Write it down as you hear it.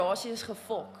generasie is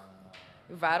gefok.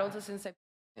 Die wêreld is in sy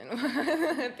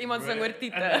iemand sing oor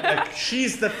Tite. Like,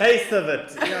 she's the face of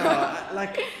it. Yeah,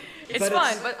 like. It's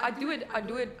fine, but I do it. I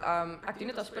do it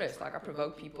as press. Like I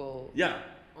provoke people. Yeah.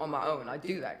 On my own, I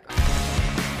do that.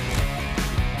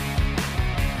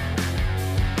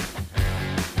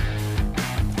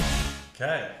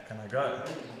 Okay, can I go?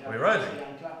 We're rolling.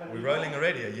 We're rolling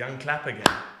already. A young clap again.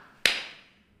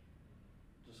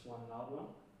 Just one loud one.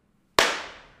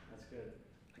 That's good.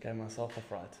 I gave myself a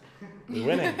fright. We're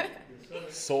winning.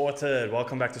 Sorted.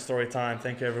 Welcome back to Storytime.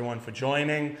 Thank you everyone for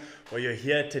joining. Well, you're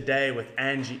here today with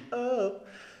Angie. Oh,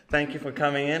 thank you for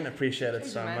coming in. Appreciate it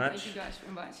so much. Thank you guys for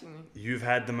inviting me. You've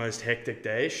had the most hectic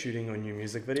day shooting your new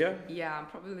music video. Yeah, I'm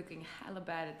probably looking hella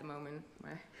bad at the moment.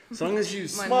 As long as you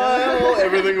smile,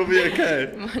 everything will be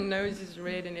okay. My nose is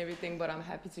red and everything, but I'm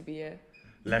happy to be here.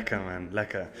 Lekker man,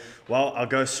 lekker. Well, I'll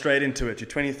go straight into it. You're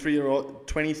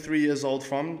 23 years old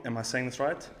from, am I saying this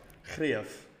right? Greef.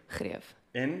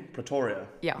 In Pretoria.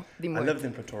 Yeah, I lived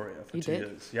in Pretoria for 2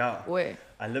 years. Yeah. Where?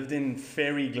 I lived in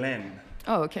Fairy Glen.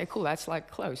 Oh, okay, cool. That's like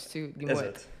close to Die Moed. Is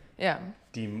it? Yeah.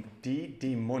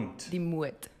 Die Mond. Die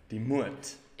Moed. Die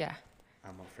Moed. Yeah.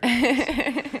 I'm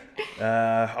afraid.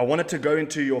 I wanted to go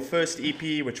into your first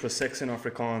EP, which was Sex in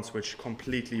Afrikaans, which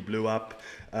completely blew up.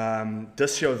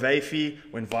 Dis Jou Wyfie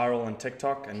went viral on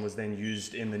TikTok and was then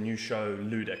used in the new show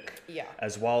Ludic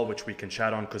as well, which we can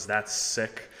chat on because that's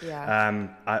sick. Yeah.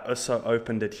 I also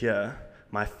opened it here.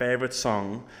 My favorite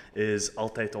song is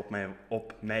Altyd op my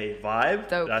vibe.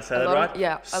 Dope. Did I say that right?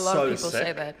 Yeah, a lot of people sick.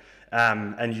 say that.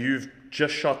 And you've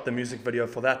just shot the music video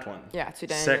for that one. Yeah,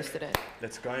 today Sick. and yesterday.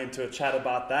 Let's go into a chat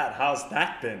about that. How's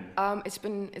that been?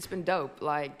 It's been dope.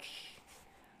 Like,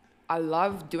 I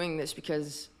love doing this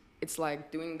because it's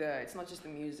like it's not just the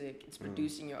music, it's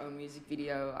producing your own music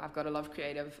video. I've got a lot of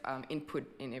creative input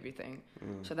in everything.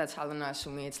 So that's hella nice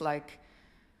for me. It's like,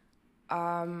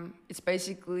 it's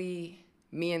basically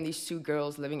me and these two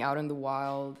girls living out in the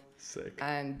wild. Sick.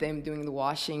 And them doing the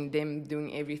washing, them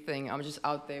doing everything. I'm just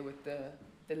out there with the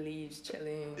leaves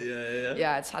chilling.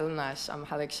 Yeah, it's hella nice. I'm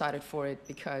hella excited for it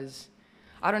because,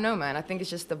 I don't know, man. I think it's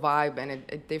just the vibe and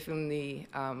it definitely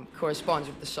corresponds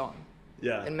with the song.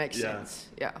 Yeah. It makes sense.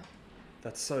 Yeah.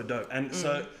 That's so dope. And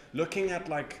so looking at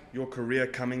like your career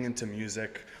coming into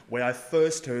music, where I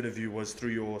first heard of you was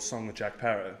through your song with Jack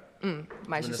Parow.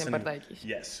 Meisjes en Partytjies.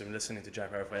 Yes, I'm listening to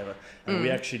Jack Parow forever. And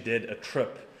we actually did a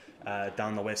trip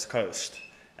down the West Coast.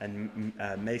 And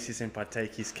Meisjes en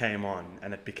Partytjies came on,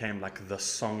 and it became like the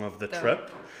song of the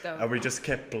trip. And we just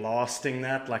kept blasting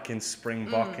that, like in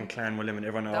Springbok and Clan Willem and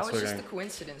everyone else. That was just a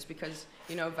coincidence because,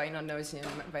 you know, Wynand knows him.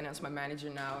 Wynand's my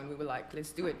manager now, and we were like,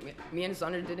 let's do it. Me and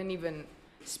Zonder didn't even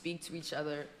speak to each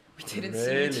other. We didn't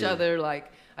see each other.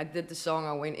 Like, I did the song,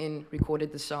 I went in,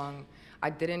 recorded the song. I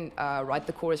didn't write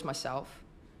the chorus myself.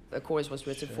 The chorus was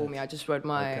written for me. I just wrote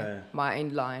my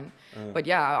end line. But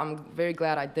yeah, I'm very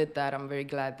glad I did that. I'm very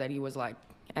glad that he was like,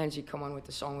 Angie, come on with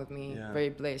the song with me. Yeah. Very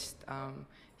blessed.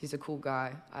 He's a cool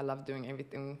guy. I love doing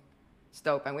everything. It's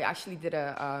dope. And we actually did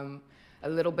a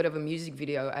little bit of a music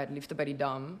video at Liefde by die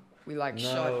Dam. We like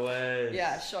shot. No way.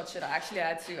 Yeah, shot shit. I actually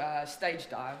had to stage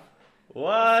dive.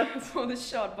 What? For the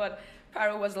shot, but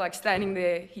Parow was like standing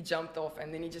there. He jumped off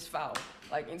and then he just fell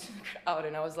like into the crowd,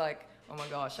 and I was like, oh my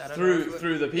gosh, I don't know.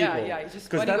 Through the people. Yeah. He just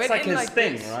because that's like his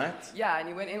thing, this. right? Yeah, and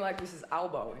he went in like with his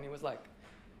elbow, and he was like,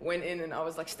 went in, and I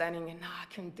was like standing, and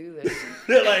I couldn't do this.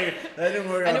 Like that didn't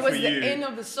work out for you. And it was the end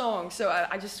of the song, so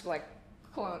I just like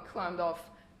climbed off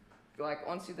like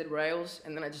onto the rails,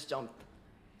 and then I just jumped.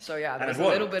 So yeah, there was a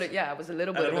little bit of it was a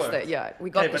little bit of a stage. Yeah,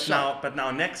 we got the shot. But now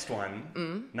next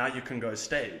one, now you can go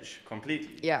stage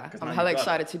completely. Yeah, I'm hella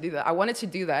excited to do that. I wanted to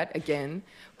do that again,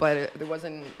 but there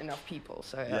wasn't enough people,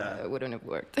 so it wouldn't have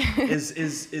worked.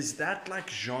 Is that like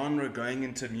genre going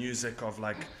into music of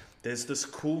like, there's this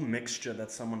cool mixture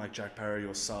that someone like Jack Parow,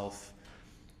 yourself,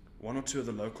 one or two of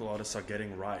the local artists are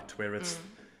getting right, where it's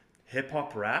hip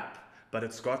hop rap, but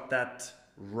it's got that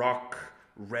rock,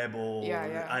 rebel,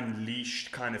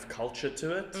 unleashed kind of culture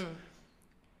to it.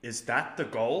 Is that the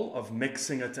goal of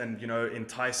mixing it and, you know,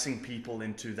 enticing people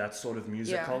into that sort of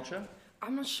music culture?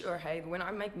 I'm not sure, hey. When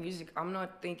I make music, I'm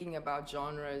not thinking about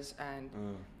genres and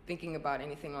thinking about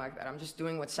anything like that. I'm just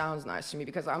doing what sounds nice to me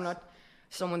because I'm not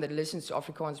someone that listens to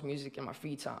Afrikaans music in my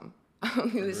free time. I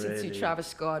only listen to Travis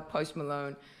Scott, Post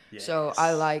Malone. Yes. So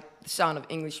I like the sound of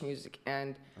English music,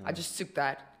 and I just took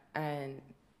that and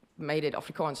made it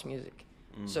Afrikaans music.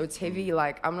 So it's heavy,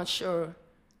 like, I'm not sure,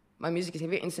 my music is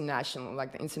heavy international,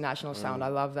 like the international sound, I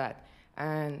love that.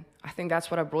 And I think that's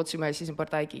what I brought to Meisjes en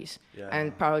Partytjies.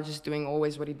 And Parow just doing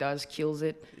always what he does, kills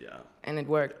it. And it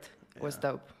worked. It was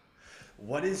dope.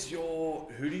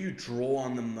 Who do you draw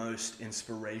on the most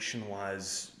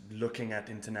inspiration-wise looking at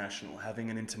international, having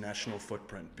an international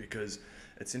footprint? Because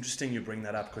it's interesting you bring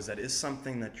that up, because that is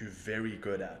something that you're very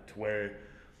good at, where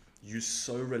you're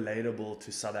so relatable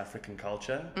to South African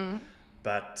culture.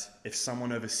 But if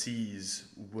someone overseas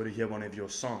were to hear one of your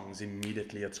songs,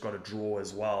 immediately it's got a draw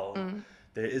as well.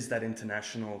 There is that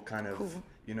international kind of,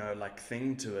 you know, like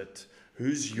thing to it.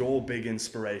 Who's your big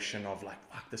inspiration of like,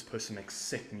 fuck, this person makes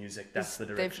sick music, that's the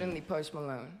direction? Definitely Post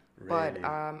Malone. Really? But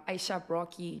A$AP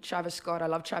Rocky, Travis Scott, I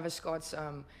love Travis Scott's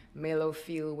mellow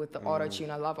feel with the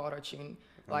auto-tune. I love auto-tune.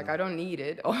 Like, I don't need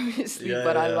it, obviously,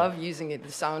 but I love using it.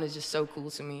 The sound is just so cool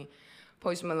to me.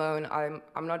 Post Malone,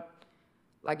 I'm not,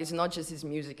 like, it's not just his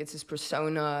music, it's his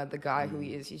persona, the guy who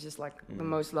he is. He's just like the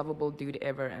most lovable dude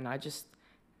ever, and I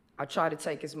try to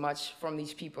take as much from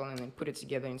these people and then put it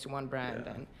together into one brand,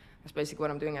 and that's basically what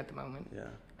I'm doing at the moment. Yeah.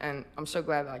 And I'm so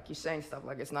glad, like, you're saying stuff,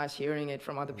 like, it's nice hearing it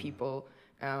from other people.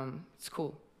 It's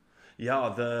cool.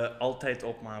 Yeah, the Altyd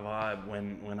Op My Vibe,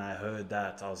 when I heard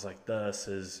that, I was like, this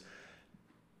is,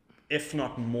 if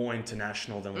not more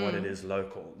international than what it is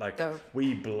local. Like,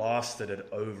 we blasted it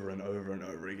over and over and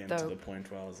over again to the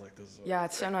point where I was like, this is... Yeah,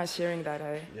 it's so nice hearing that,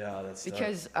 eh? Yeah, that's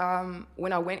because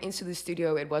when I went into the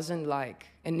studio, it wasn't like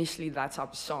initially that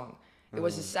type of song. It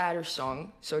was a sadder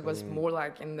song, so it was more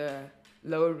like in the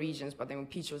lower regions. But then when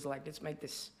Peach was like, let's make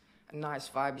this a nice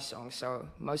vibey song, so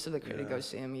most of the credit goes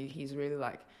to him. He's really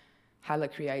like hella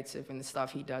creative, and the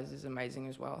stuff he does is amazing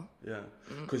as well. Yeah,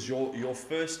 because your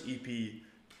first EP,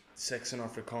 Sex and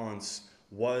Afrikaans,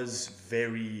 was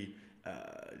very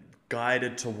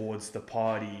guided towards the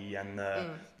party and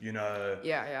the you know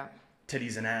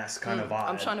titties and ass kind of vibe.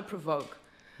 I'm trying to provoke.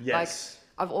 Yes. Like,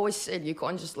 I've always said you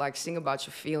can't just like sing about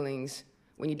your feelings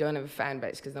when you don't have a fan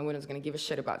base, because no one's going to give a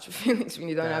shit about your feelings when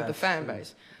you don't have the fan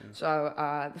base. So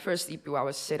the first EP I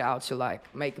was set out to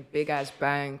like make a big ass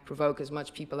bang, provoke as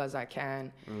much people as I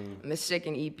can. And the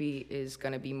second EP is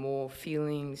going to be more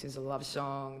feelings. There's a love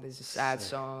song, there's a sad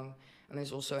song, and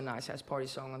there's also a nice ass party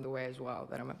song on the way as well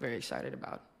that I'm very excited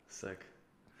about. Sick.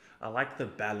 I like the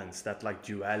balance, that like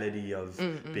duality of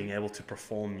being able to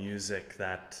perform music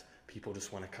that people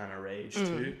just want to kind of rage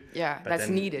to. Yeah, but that's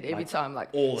needed every time. Like,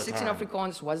 all the Sex time. and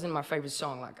Afrikaans wasn't my favorite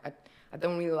song. Like, I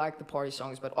don't really like the party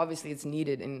songs, but obviously it's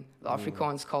needed in the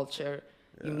Afrikaans culture.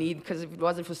 You need, because if it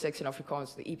wasn't for Sex and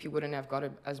Afrikaans, the EP wouldn't have got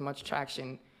as much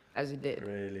traction as it did.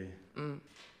 Really?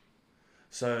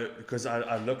 So, because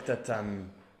I looked at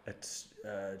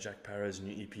Jack Paro's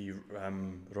new EP,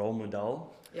 Role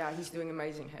Model. Yeah, he's doing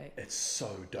amazing, hey. It's so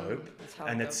dope.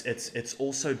 And it's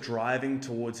also driving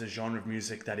towards a genre of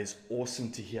music that is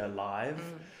awesome to hear live,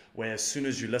 where as soon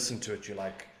as you listen to it, you're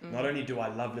like, not only do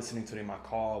I love listening to it in my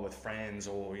car with friends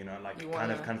or, you know, like kind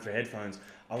of for headphones,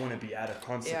 I want to be at a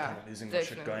concert kind of losing my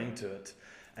shit going to it.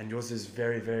 And yours is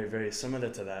very, very, very similar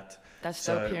to that. That's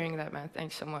dope hearing that, man.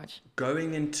 Thanks so much.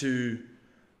 Going into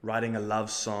writing a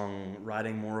love song,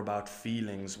 writing more about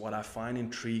feelings, what I find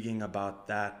intriguing about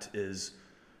that is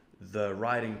the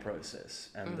writing process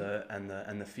and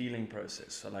the feeling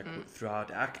process. So like throughout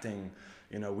acting,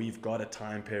 you know, we've got a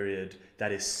time period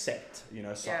that is set, you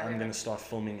know, so I'm going to start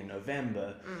filming in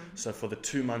November. So for the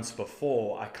 2 months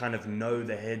before, I kind of know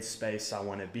the headspace I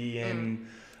want to be in.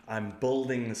 I'm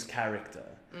building this character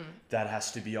that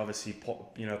has to be obviously,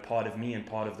 you know, part of me and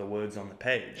part of the words on the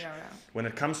page. When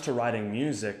it comes to writing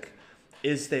music,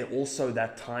 is there also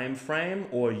that time frame,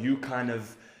 or you kind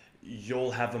of, you'll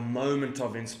have a moment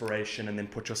of inspiration and then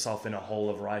put yourself in a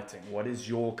hole of writing? What is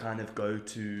your kind of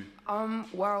go-to?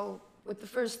 Well, with the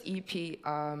first EP,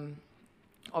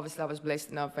 obviously I was blessed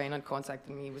enough. Vaynant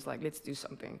contacted me. He was like, let's do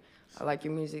something. I like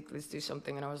your music. Let's do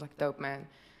something. And I was like, dope, man.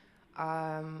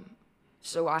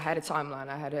 So I had a timeline.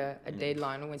 I had a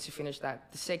deadline when to finish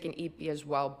that. The second EP as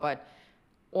well. But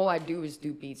all I do is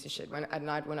do beats and shit. At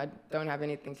night, when I don't have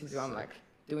anything to do, I'm like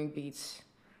doing beats.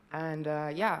 And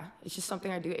it's just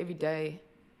something I do every day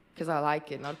because I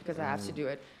like it, not because I have to do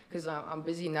it. Because I'm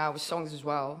busy now with songs as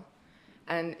well.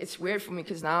 And it's weird for me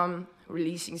because now I'm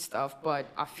releasing stuff, but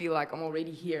I feel like I'm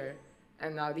already here.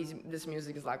 And now this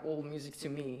music is like all music to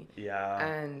me.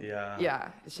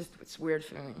 It's weird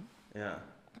for me.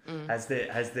 Has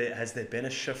there been a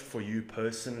shift for you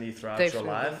personally throughout your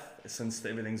life since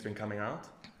everything's been coming out?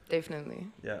 Definitely.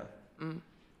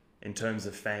 In terms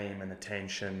of fame and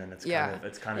attention, and it's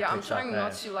kind of I'm trying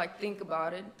not to like think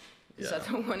about it because I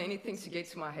don't want anything to get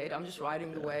to my head. I'm just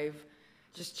riding the wave,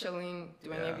 just chilling,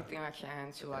 doing everything I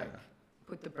can to like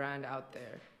put the brand out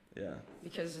there.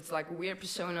 Because it's like a weird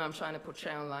persona I'm trying to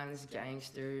portray online as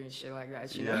gangster and shit like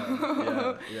that, you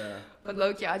know? But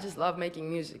low-key, I just love making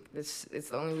music. It's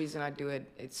the only reason I do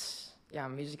it. It's yeah,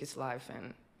 music is life,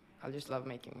 and I just love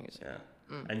making music. Yeah.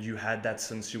 And you had that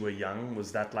since you were young?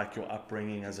 Was that like your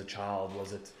upbringing as a child?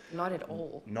 Was it? Not at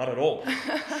all. Not at all.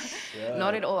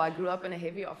 Not at all. I grew up in a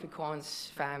heavy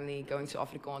Afrikaans family, going to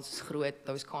Afrikaans groot,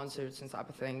 those concerts and type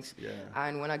of things. Yeah.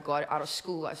 And when I got out of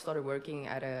school, I started working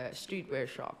at a streetwear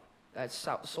shop that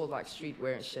sold like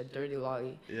streetwear and shit, Dirty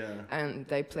Lolly. Yeah. And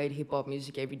they played hip hop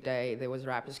music every day. There was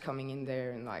rappers coming in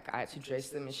there, and like I had to dress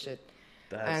them and shit.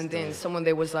 And then someone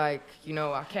there was like, you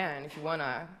know, I can if you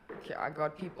wanna. I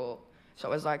got people. So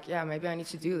I was like, yeah, maybe I need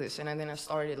to do this. And then I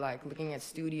started like looking at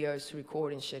studios to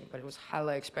record and shit, but it was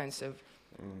hella expensive.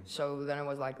 So then I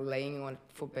was like laying on it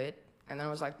for a bit. And then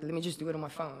I was like, let me just do it on my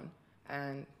phone.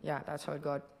 And yeah, that's how it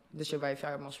got. The Survive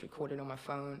I almost recorded on my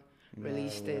phone,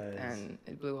 released it, and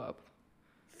it blew up.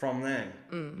 From there,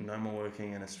 no more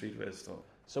working in a streetwear store.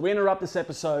 So we interrupt this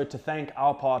episode to thank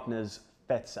our partners,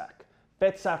 Vetsac.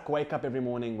 Vetsac wake up every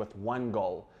morning with one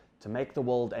goal, to make the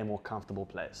world a more comfortable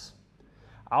place.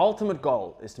 Our ultimate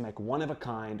goal is to make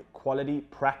one-of-a-kind, quality,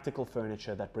 practical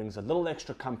furniture that brings a little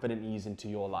extra comfort and ease into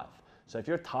your life. So if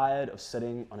you're tired of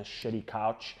sitting on a shitty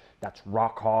couch that's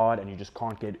rock hard and you just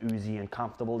can't get oozy and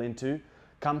comfortable into,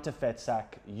 come to Vetsac,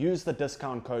 use the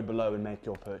discount code below and make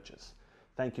your purchase.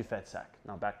 Thank you, Vetsac.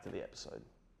 Now back to the episode.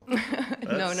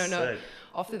 No. Sick.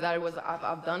 After that, it was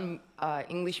I've done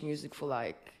English music for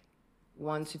like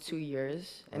 1 to 2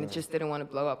 years, and it just didn't want to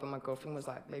blow up. And my girlfriend was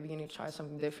like, maybe you need to try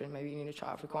something different. Maybe you need to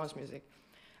try Afrikaans music.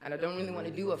 And I don't really want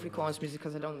to do Afrikaans music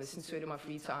because I don't listen to it in my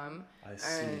free time. I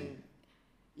see. And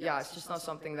yeah, it's just not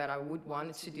something that I would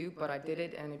want to do, but I did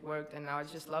it and it worked, and now I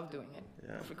just love doing it.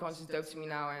 Yeah. Afrikaans is dope to me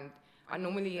now, and I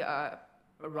normally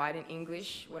write in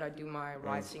English when I do my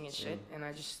writing and shit, and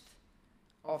I just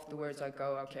afterwards I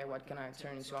go, okay, what can I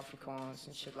turn into Afrikaans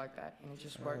and shit like that, and it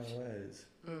just works.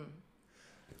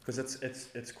 Because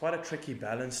it's quite a tricky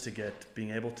balance to get,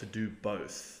 being able to do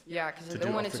both. Yeah, because I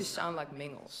don't want it to sound like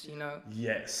Mingles, you know?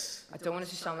 Yes. I don't want it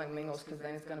to sound like Mingles because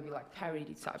then it's going to be like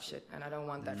parody type shit, and I don't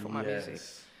want that for my music.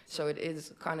 So it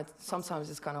is kind of, sometimes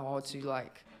it's kind of hard to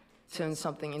like turn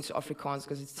something into Afrikaans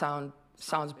because it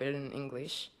sounds better in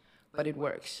English, but it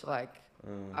works. Like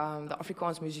the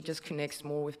Afrikaans music just connects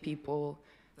more with people,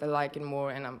 they like it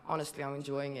more, and honestly I'm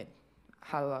enjoying it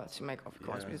hella to make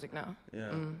Afrikaans music now.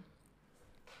 Yeah.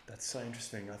 That's so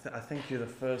interesting. I think you're the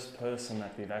first person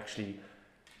that we've actually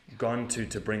gone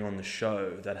to bring on the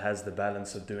show that has the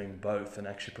balance of doing both and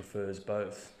actually prefers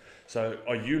both. So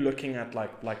are you looking at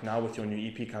like now with your new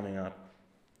EP coming out,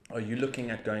 are you looking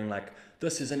at going like,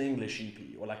 this is an English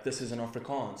EP, or like this is an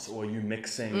Afrikaans, or are you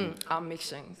mixing? I'm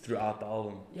mixing. Throughout the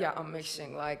album? Yeah, I'm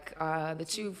mixing. Like the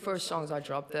 2 first songs I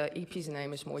dropped, the EP's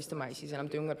name is Moiste Meisies, and I'm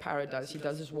doing what Parrot does. He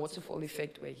does this waterfall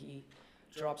effect where he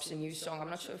drops a new song. I'm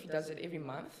not sure if he does it every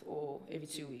month or every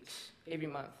 2 weeks. Every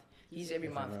month. He's every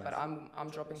month, but I'm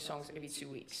dropping songs every 2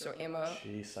 weeks. So Emma.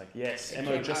 Jeez, like yes,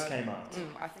 Emma just came out.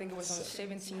 I think it was on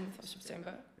the 17th of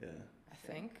September. Yeah. I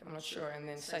think. I'm not sure. And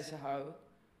then Say So Ho.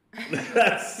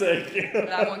 That's sick.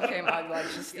 That one came out like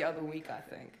just the other week, I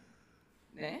think.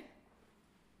 Ne?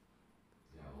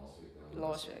 Yeah,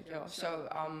 last week. Yeah. So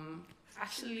I'm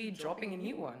actually dropping a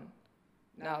new one.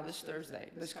 Now this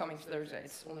coming Thursday,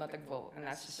 it's Omdat Ek Wil, and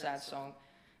that's a sad song,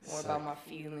 more about my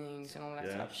feelings and all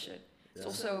that type of shit. It's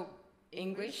also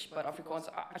English, but Afrikaans.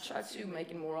 I try to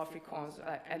make it more Afrikaans,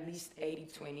 at least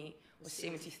 80-20 or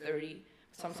 70-30.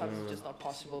 Sometimes it's just not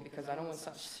possible because I don't want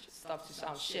such stuff to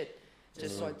sound shit,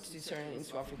 just so to turn it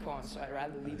into Afrikaans. So I'd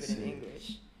rather leave it in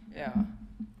English. Yeah.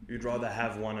 You'd rather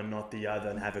have one and not the other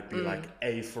and have it be like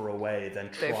A for away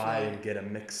than try and get a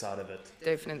mix out of it.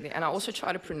 Definitely. And I also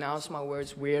try to pronounce my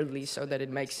words weirdly so that it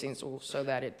makes sense or so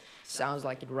that it sounds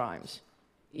like it rhymes,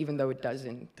 even though it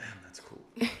doesn't. Damn, that's cool.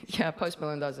 Yeah, Post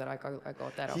Malone does that. I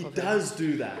got that off of him. He does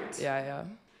do that. Yeah.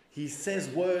 He says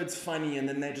words funny and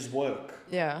then they just work.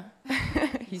 Yeah.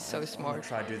 He's so smart. I'm gonna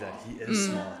try to do that. He is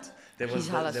smart. He's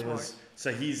hella smart.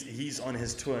 So he's on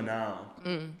his tour now,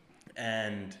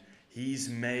 and he's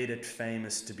made it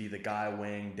famous to be the guy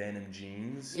wearing denim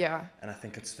jeans. Yeah. And I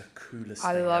think it's the coolest thing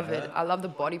I love ever. It. I love the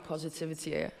body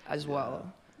positivity as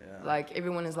well. Yeah. Like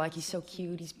everyone is like, he's so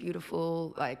cute, he's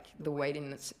beautiful. Like the weight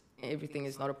and everything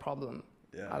is not a problem.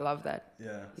 Yeah. I love that.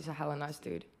 Yeah. He's a hella nice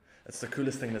dude. It's the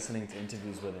coolest thing listening to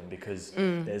interviews with him because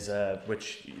there's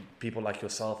which people like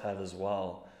yourself have as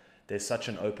well. There's such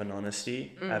an open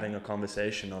honesty, having a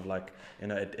conversation of like, you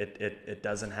know, it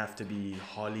doesn't have to be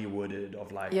Hollywooded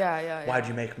of like, why do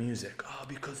you make music? Oh,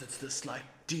 because it's this like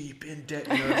deep in depth.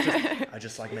 You know, it's just, I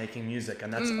just like making music, and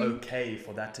that's okay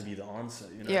for that to be the answer.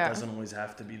 You know, Yeah. it doesn't always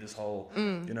have to be this whole,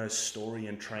 you know, story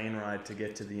and train ride to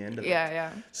get to the end of it.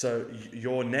 Yeah. So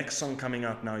your next song coming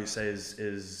out now, you say is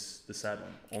the sad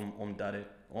one, Omdat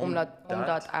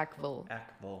ek wil.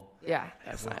 Akbel. Yeah,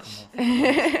 that's nice.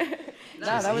 He's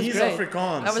That was great.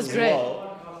 Afrikaans. That was as great.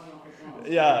 well.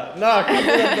 Yeah, no, I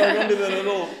can't do that at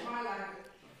all.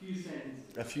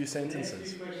 A few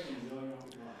sentences.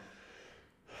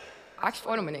 Ek is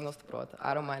fine om in Engels te praat.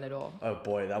 I don't mind at all. Oh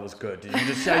boy, that was good. You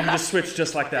just switched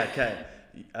just like that. Okay.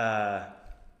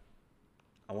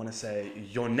 I want to say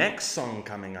your next song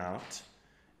coming out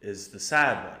is the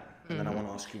sad one, and then I want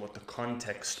to ask you what the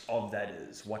context of that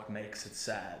is. What makes it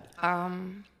sad?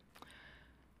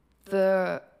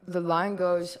 The line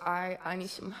goes, I need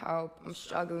some help. I'm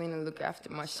struggling to look after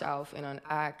myself en dan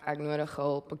ek nodig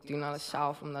hulp. Ek doen alles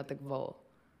self omdat ek wil.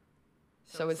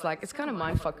 So it's like it's kind of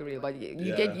mindfuckery, but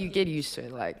you get used to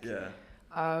it. Like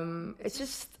it's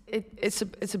just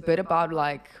it's a bit about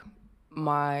like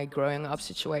my growing up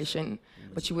situation,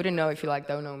 but you wouldn't know if you like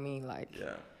don't know me. Like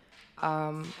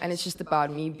and it's just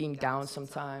about me being down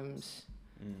sometimes.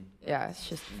 Yeah, it's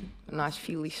just a nice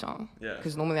feely song. Yeah.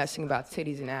 Because normally I sing about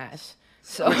titties and ass.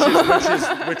 So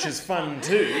which is fun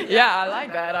too. yeah, I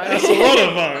like that. That's a lot of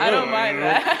fun. I don't mind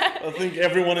that. I think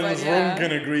everyone in But this yeah. room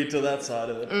can agree to that side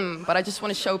of it. But I just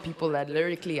want to show people that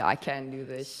lyrically I can do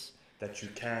this. That you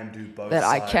can do both That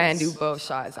sides. I can do both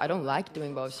sides. I don't like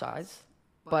doing both sides,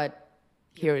 but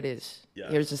here it is. Yeah.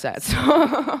 Here's the sad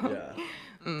song.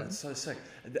 Yeah. That's so sick.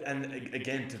 And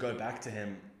again, to go back to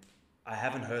him, I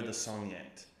haven't heard the song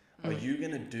yet. Are you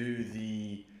going to do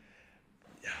the...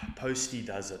 Posty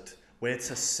does it, where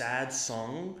it's a sad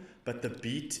song, but the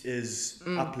beat is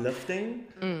uplifting.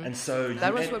 And so...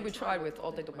 That was what we tried with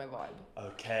Altijd op mijn vibe.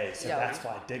 Okay, so Yeah. that's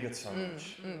why I dig it so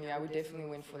much. Yeah, we definitely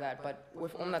went for that. But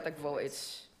with Omdat ek wil,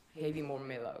 it's heavy, more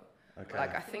mellow. Okay.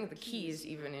 Like, I think the key is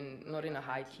even not in a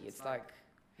high key. It's like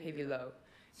heavy low.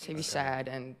 It's heavy sad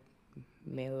and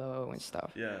mellow and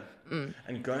stuff. Yeah.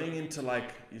 And going into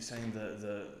like, you're saying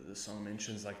the song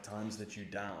mentions like times that you're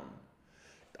down.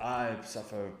 I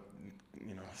suffer,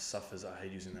 suffers, I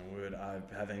hate using that word. I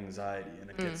have anxiety and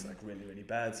it gets like really, really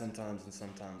bad sometimes, and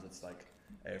sometimes it's like,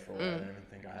 hey, for a while I don't even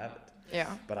think I have it. Yeah.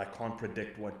 But I can't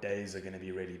predict what days are going to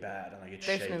be really bad, and I get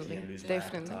shaky and lose my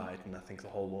appetite, and I think the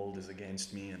whole world is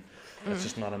against me, and it's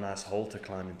just not a nice hole to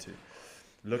climb into.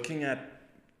 Looking at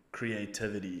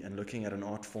creativity and looking at an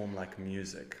art form like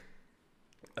music,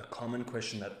 a common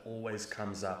question that always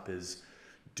comes up is,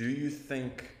 do you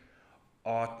think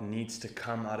art needs to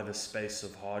come out of a space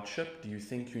of hardship? Do you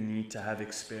think you need to have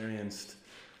experienced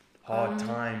hard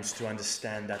times to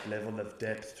understand that level of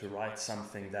depth to write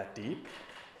something that deep?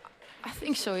 I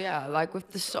think so, yeah. Like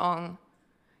with the song,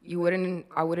 I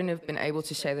wouldn't have been able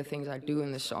to say the things I do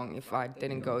in the song if I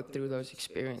didn't go through those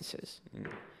experiences.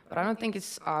 But I don't think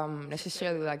it's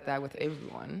necessarily like that with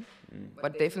everyone.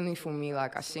 But definitely for me,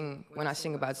 like when I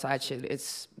sing about sad shit,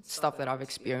 it's stuff that I've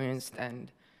experienced,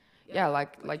 and yeah,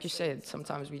 like you said,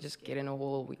 sometimes we just get in a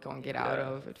hole we can't get out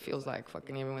of. It feels like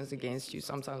fucking everyone's against you.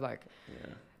 Sometimes like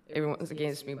everyone's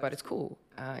against me, but it's cool.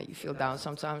 You feel down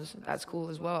sometimes, that's cool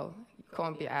as well. You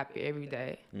can't be happy every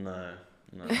day. No.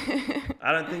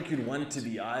 I don't think you'd want to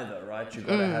be either, right? You've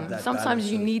got to have that Sometimes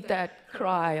balance you of- need that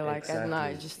cry like at Exactly.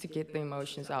 night just to get the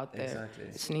emotions out there. Exactly.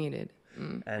 It's needed.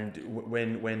 And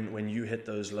when you hit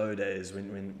those low days,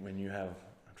 when you have,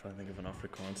 I'm trying to think of an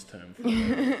Afrikaans term for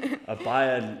it, a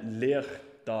baie leeg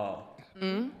dae.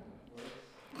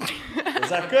 Is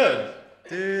that good?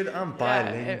 Dude, I'm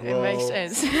bilingual. Yeah, it makes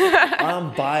sense.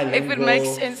 I'm bilingual. If it makes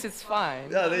sense, it's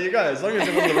fine. Yeah, there you go. As long as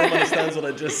everyone in the room understands what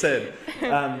I just said.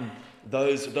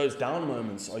 Those down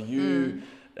moments, are you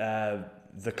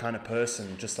the kind of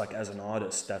person, just like as an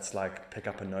artist, that's like pick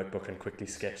up a notebook and quickly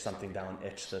sketch something down,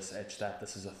 etch this, etch that,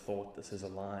 this is a thought, this is a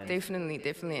line? Definitely.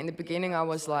 In the beginning, I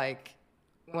was like,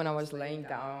 when I was laying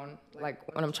down,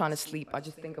 like when I'm trying to sleep, I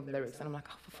just think of lyrics and I'm like,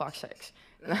 oh, for fuck's sakes.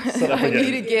 I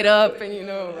need to get up and,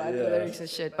 write the lyrics and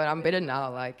shit. But I'm better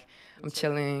now. Like, I'm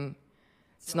chilling.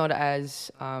 It's not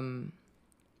as, I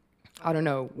don't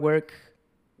know, work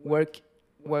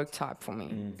type for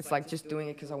me. It's like just doing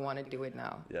it because I want to do it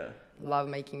now. Yeah. Love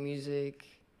making music.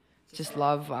 Just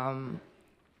love,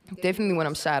 definitely when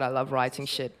I'm sad, I love writing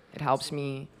shit. It helps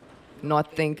me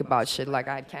not think about shit. Like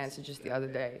I had cancer just the other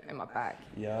day in my back.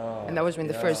 Yeah. And that was when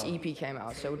the first EP came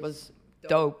out. So it was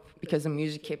dope because the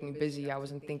music kept me busy. I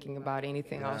wasn't thinking about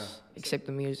anything else except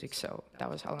the music. So that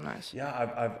was hella nice.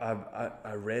 Yeah,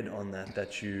 I read on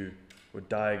that you were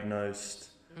diagnosed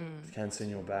cancer in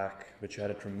your back, but you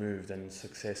had it removed and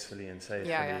successfully and safely.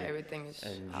 Yeah, everything is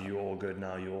And out. you're all good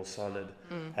now. You're all solid.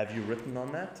 Have you written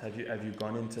on that? Have you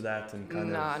gone into that and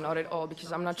kind Nah, of? not at all,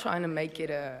 because I'm not trying to make it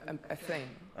a thing.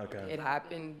 Okay. It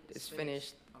happened, it's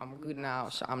finished, I'm good now,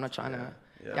 so I'm not trying to,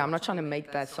 Yeah. I'm not trying to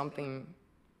make that something,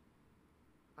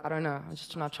 I don't know, I'm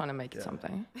just not trying to make it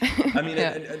something. I mean,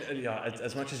 Yeah.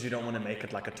 as much as you don't want to make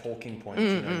it like a talking point,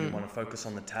 you know, you want to focus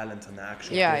on the talent and the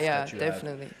actual Yeah, gift yeah, that you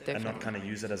definitely, have, and definitely. not kind of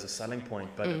use it as a selling point.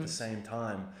 But at the same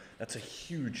time, that's a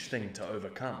huge thing to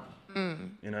overcome.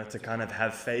 You know, to kind of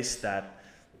have faced that.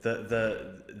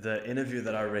 The interview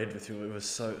that I read with you, it was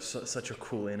such a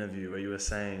cool interview where you were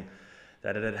saying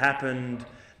that it had happened,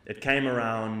 it came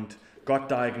around, got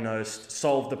diagnosed,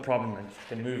 solved the problem,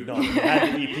 and moved on. You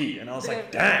had the EP, and I was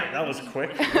like, damn, that was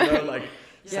quick. You know, like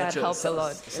Yeah, it helped a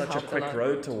lot. It such a helped a quick lot.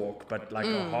 road to walk, but like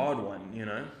a hard one. You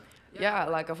know. Yeah,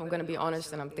 like if I'm gonna be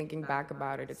honest and I'm thinking back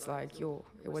about it, it's like, yo,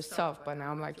 it was tough, but now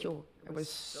I'm like, yo, it was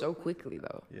so quickly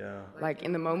though. Yeah. Like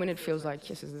in the moment it feels like,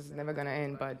 yes, this is never gonna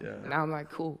end, but Yeah. now I'm like,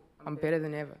 cool, I'm better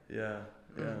than ever. Yeah.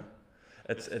 Yeah.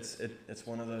 It's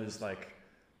one of those like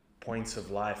points of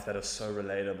life that are so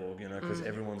relatable, you know, because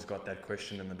everyone's got that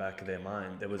question in the back of their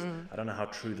mind. There was, I don't know how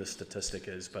true this statistic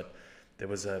is, but there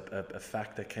was a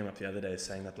fact that came up the other day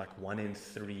saying that like 1 in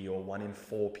 3 or 1 in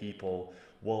 4 people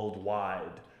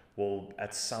worldwide will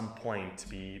at some point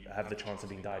have the chance of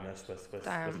being diagnosed with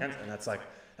Damn. cancer. And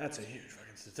that's a huge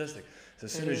fucking statistic. So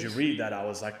as soon It as you is. read that, I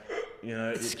was like, you know,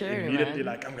 It's scary, immediately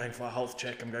man. like, I'm going for a health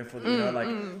check, I'm going for, you know, like,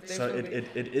 so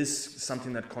definitely. it is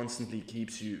something that constantly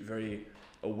keeps you very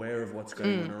aware of what's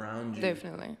going on around you.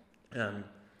 Definitely.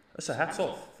 So hats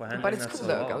off for handling But it's that cool so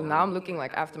though. well. Now I'm looking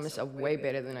like after myself way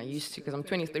better than I used to because I'm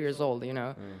 23 years old, you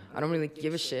know. I don't really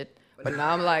give a shit. But now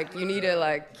I'm like, you need to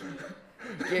like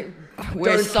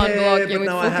wear Don't care, sunblock, but you moet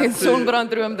now I have fucking to.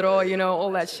 zonbrandcrème draw, you know,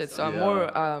 all that shit. So I'm Yeah. more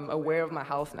aware of my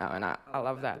health now and I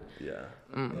love that. Yeah. Yeah,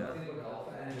 I think what helped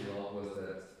for Angie a lot was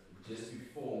that just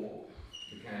before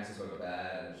the cancer got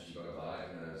bad and she got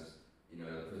diagnosed, you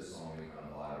know, the first song went kind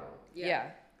of viral.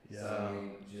 Yeah. So I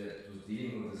mean, she was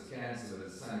dealing with this cancer, but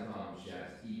at the same time she had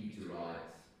this EP to write.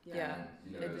 Yeah, And,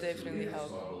 you know, it to definitely really helped.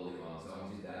 start building on. So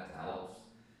obviously that helps.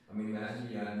 I mean, imagine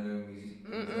you had no music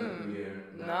career.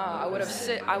 No, I would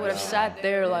have sat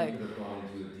there like, You could have gone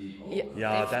into a deep hole. yeah,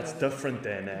 Yeah, that's different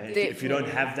then, eh? If you don't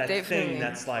have that Definitely. thing,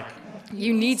 that's like,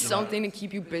 you need something to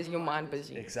keep you busy, your mind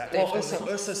busy. exactly. Well,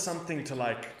 Definitely. also something to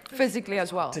like, Physically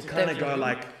as well. to kind of go definitely.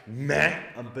 like, meh,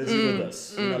 I'm busy with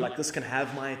this. You know, like this can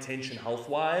have my attention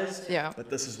health-wise, Yeah. but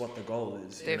this is what the goal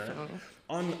is. You know? Definitely.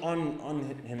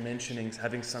 On him mentioning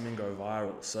having something go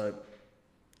viral, so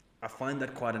I find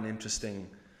that quite an interesting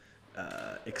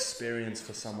experience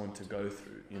for someone to go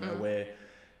through, you know, where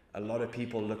a lot of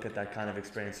people look at that kind of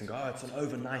experience and go, oh, it's an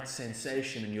overnight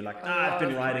sensation, and you're like, I've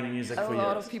been writing music A for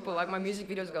lot years. of people, like my music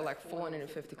videos got like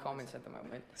 450 comments at the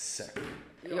moment. Sick.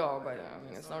 Yeah, but I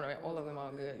mean, it's not right. All of them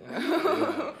are good, you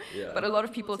know. Yeah. But a lot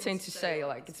of people tend to say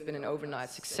like it's been an overnight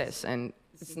success, and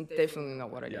it's definitely not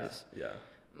what it is. Yeah.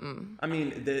 I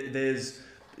mean, there's,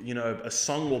 you know, a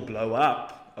song will blow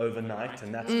up overnight,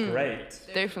 and that's great.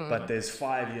 Definitely. But there's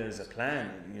 5 years of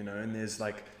planning, you know, and there's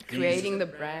like these- Creating the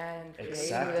brand,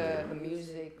 Exactly. creating the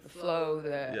music, the flow, the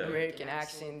Yeah. American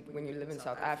accent when you live in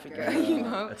South Africa, you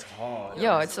know. It's hard.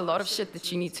 Yeah, it's a lot of shit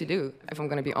that you need to do, if I'm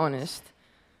gonna be honest.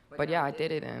 But yeah, I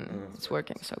did it and it's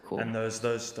working, so cool. And those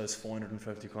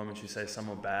 450 comments, you say some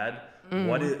are bad.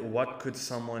 Mm. What could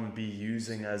someone be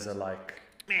using as a like?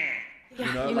 Yeah,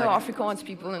 you know, like- Afrikaans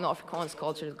people in the Afrikaans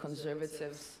culture, the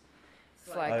conservatives.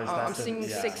 It's like, Oh, is oh, that I'm the- singing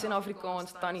yeah. 6 in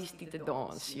Afrikaans, Tannies die te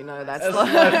dance, you know, that's That's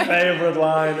like... my favorite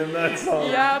line in that song.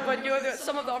 Yeah, but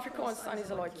some of the Afrikaans Tannies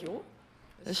are like, yo,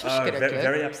 that's verschrikkelijk.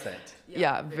 Very upset.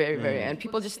 Yeah, very. And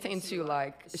people just tend to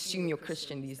like assume you're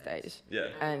Christian these days. Yeah.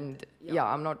 And yeah,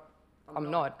 I'm not.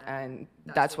 And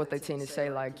that's what they tend to say,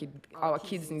 like, our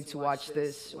kids need to watch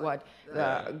this,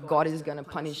 God is gonna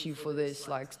punish you for this,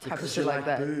 like, type of Because shit you like like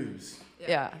that. booze.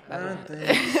 Yeah. I don't think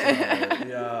so.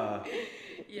 Yeah.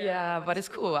 Yeah, but it's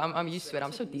cool. I'm used to it.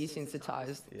 I'm so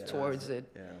desensitized Yeah. towards it.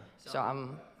 Yeah. So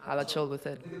I'm hella chilled with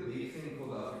it. I think the big thing for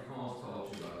the Afrikaans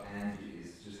culture about Angie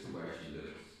is just the way she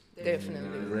lives.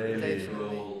 Definitely. Really?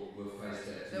 Definitely. With face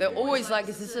tattoos. They're always like,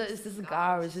 is this a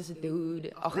guy or is this a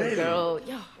dude? Oh, a girl?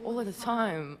 Yeah, all of the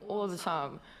time.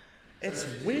 It's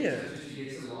weird. She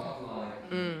gets a lot like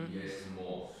yes and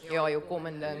more. Yeah, you're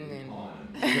coming then.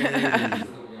 Common.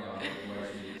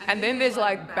 And then there's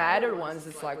like badder ones.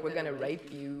 It's like, we're gonna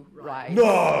rape you, right?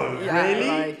 No, Yeah, really?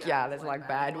 like, yeah, there's like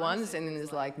bad ones, and then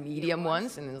there's like medium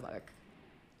ones, and there's like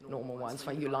normal ones.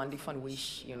 Van Yolandi van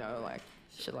Wish, you know, like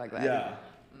shit like that. Yeah.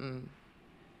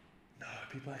 No,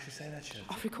 People actually say that shit.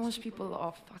 Afrikaans people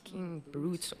are fucking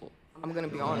brutal. I'm gonna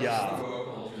be honest.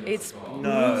 Yeah. It's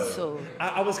No. brutal.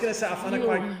 I was gonna say I find it You-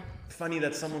 quite funny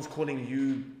that someone's calling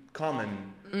you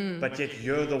common, but yet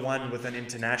you're the one with an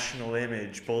international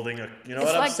image building a. You know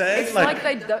It's what like I'm saying? it's like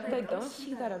they don't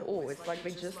see that at all. It's like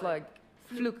they just like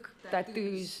fluke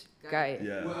tattoos, gay.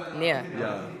 yeah. Yeah.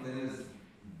 Yeah. Then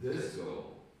there's this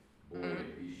girl, boy,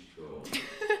 beach girl.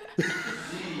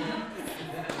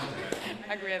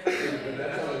 Agree. But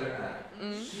that's how they're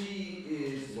at. She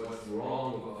is what's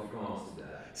wrong with Afrikaans today.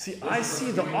 See, I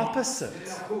see the opposite.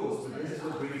 Yeah, of course, but this is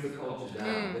what brings the culture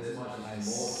down. This is much more.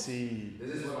 See.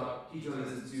 This is what I keep trying to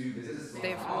listen to. This is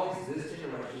Definitely. how is this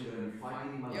generation going to be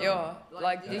fighting my Ja,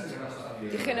 like die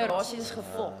generasie is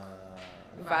gefok.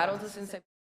 Die wêreld is in sy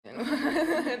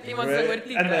iemand se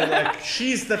oor And they're like,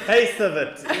 she's the face of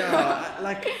it. Yeah,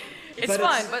 like. It's but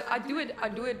fine, but I do it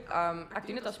ek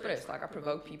doen dit as press, like I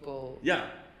provoke people Yeah.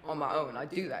 on my own. I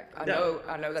do that. I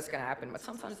know that's gonna happen, but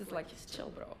sometimes it's like just chill,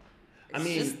 bro. I It's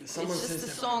mean, just, someone it's just says a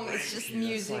that- song, it's just Yeah,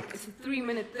 music, it's it's a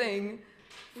 3-minute thing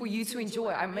for you to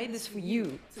enjoy. I made this for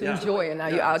you to Yeah. enjoy, and now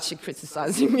Yeah. you're out here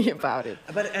criticizing me about it.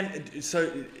 But so,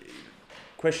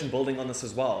 question building on this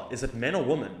as well: is it men or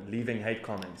women leaving hate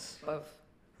comments? Both.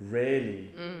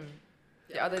 Really?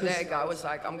 The other day, a guy was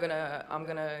like, "I'm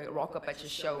gonna rock up at your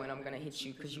show and I'm gonna hit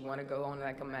you because you want to go on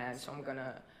like a man. So I'm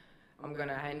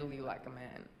gonna handle you like a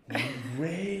man."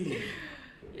 Really?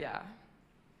 Yeah.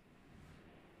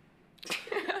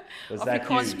 Was that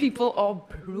Afrikaans you? people are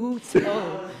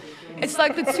brutal. It's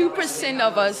like the 2%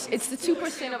 of us. It's the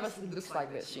 2% of us that looks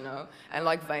like this, you know. And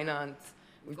like Wynand,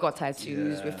 we've got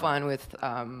tattoos. Yeah. We're fine with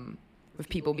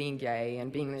people being gay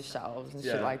and being themselves and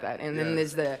shit Yeah. like that. And Yeah. then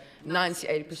there's the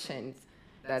 98%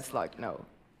 that's like, no,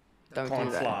 don't Can't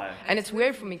do that. fly. And it's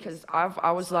weird for me because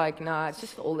I was like, nah, it's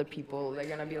just the older people. They're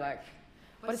gonna be like,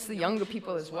 but it's the younger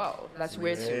people as well. That's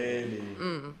weird to me.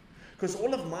 Really? Because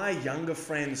all of my younger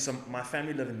friends, my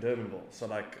family live in Durbanville, so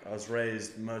like I was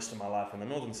raised most of my life in the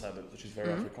northern suburbs, which is very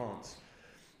Afrikaans,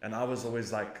 and I was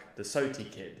always like the Soti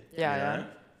kid. Yeah, you know?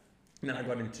 yeah. And then I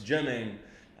got into gymming,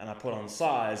 and I put on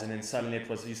size, and then suddenly it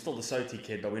was, you're still the Soti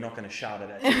kid, but we're not going to shout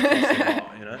it at you, across the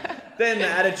bar, you know. Then the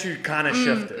attitude kind of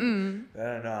shifted. I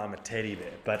don't know, I'm a teddy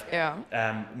bear, but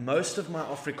Yeah. most of my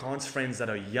Afrikaans friends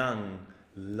that are young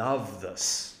love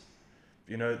this.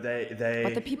 You know, they.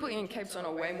 But the people in Cape Town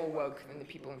are way more woke than the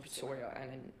people in Pretoria,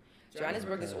 and in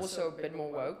Johannesburg is also a bit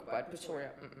more woke, but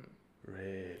Pretoria,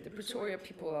 Really? the Pretoria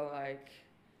people are like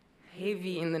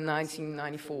heavy in the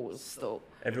 1994s still.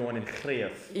 Everyone in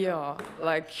Greef. Yeah,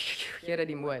 like jare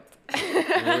die moed.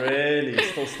 Really?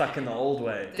 Still stuck in the old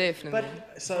way. Definitely.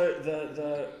 But so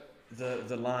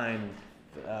the line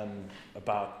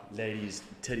about ladies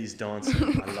titties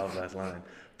dancing, I love that line.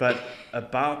 But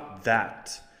about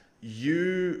that,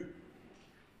 you,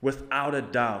 without a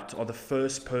doubt, are the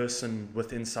first person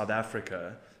within South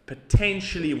Africa,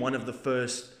 potentially one of the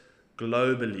first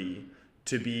globally,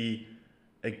 to be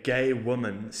a gay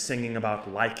woman singing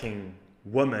about liking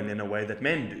women in a way that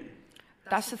men do.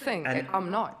 That's the thing. And-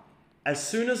 I'm not. As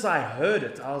soon as I heard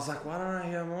it, I was like, why don't I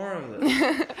hear more of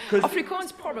this? 'Cause-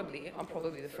 Afrikaans probably. I'm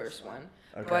probably the first one.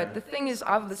 Okay. But the thing is,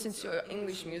 I've listened to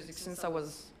English music since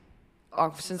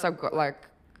I've got like,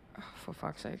 for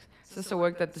fuck's sake, since I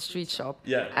worked at the street shop.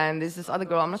 Yeah. And there's this other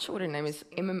girl, I'm not sure what her name is,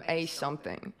 MMA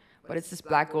something. But it's this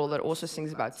black girl that also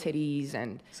sings about titties,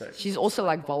 and Sick. she's also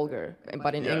like vulgar,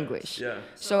 but in Yeah, English. yeah.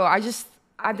 So I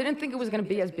didn't think it was going to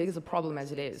be as big as a problem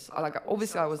as it is.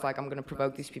 Obviously I was like, I'm going to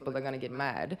provoke these people, they're going to get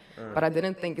mad. But I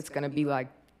didn't think it's going to be like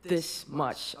this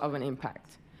much of an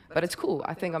impact. But it's cool.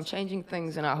 I think I'm changing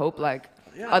things, and I hope like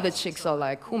other chicks are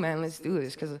like, cool man, let's do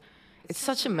this. Because it's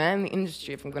such a manly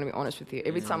industry, if I'm going to be honest with you.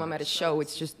 Every time I'm at a show,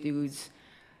 it's just dudes.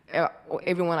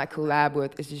 Everyone I collab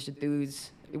with is just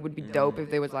dudes. It would be dope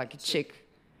if there was like a chick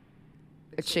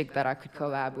that I could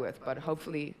collab with. But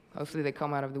hopefully they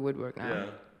come out of the woodwork now. Yeah,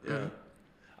 yeah.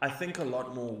 I think a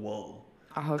lot more will.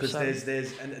 I hope Because so.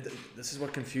 this is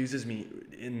what confuses me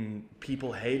in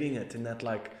people hating it, in that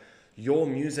like your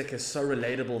music is so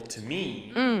relatable to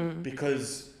me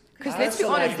because Because I let's be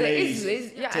also honest, like there ladies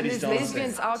is and titties there's dancing.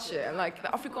 lesbians out here, and like the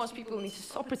Afrikaans people need to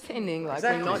stop pretending like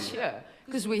we're not Exactly. here,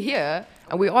 because we're here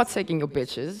and we are taking your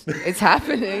bitches. It's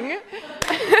happening,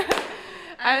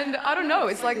 and I don't know.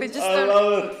 It's like they just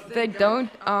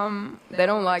they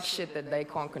don't like shit that they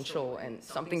can't control, and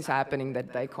something's happening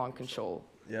that they can't control,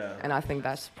 Yeah, and I think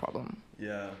that's the problem.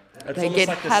 yeah. It's They almost get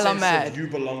like the hella sense mad. of you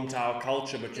belong to our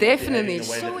culture, but you're Definitely, not behaving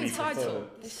the way so that we prefer. entitled.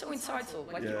 They're so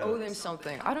entitled. Like you Yeah. owe them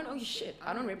something. I don't owe you shit.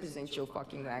 I don't represent your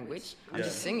fucking language. I'm Yeah.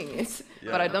 just singing it,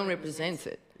 Yeah. but I don't represent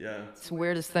it. Yeah, It's the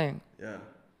weirdest thing. yeah.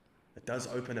 it does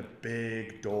open a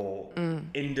big door,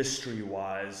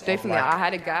 industry-wise. of Definitely, like, I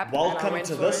had a gap. and I welcome went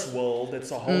to for this it. world.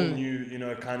 It's a whole new, you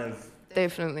know, kind of.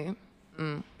 Definitely.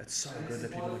 It's so good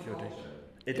that people like you're doing.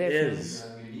 It Definitely. is.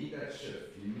 You need that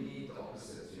shift. You need the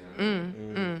opposites. To,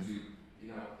 everyone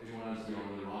else to be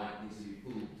on the right needs to be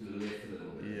pulled to the left a little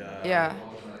bit. Yeah. Yeah.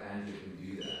 Artists like Andrew can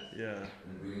do that Yeah.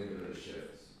 and bring a bit of a shift.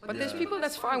 But there's people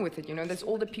that's fine with it, you know. There's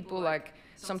older people like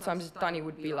sometimes Tani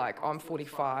would be like, I'm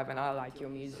 45 and I like your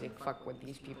music. Fuck what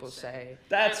these people say.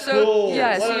 That's So cool.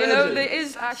 yeah, What so a you know legend. there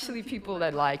is actually people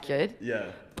that like it, Yeah.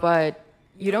 but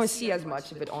you don't see as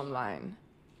much of it online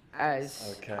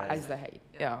as Okay. as the hate.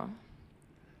 Yeah.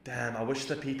 Damn, I wish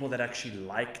the people that actually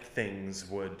liked things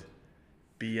would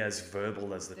be as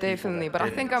verbal as the Definitely, people but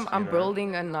that I think didn't, I'm you know?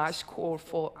 building a nice core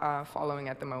for following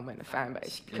at the moment, a fan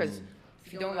base. Because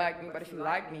if you don't like me, but if you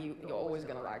like me, you're always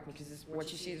gonna like me because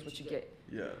what you see is what you get.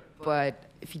 Yeah. But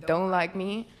if you don't like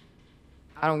me,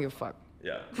 I don't give a fuck.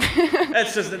 Yeah,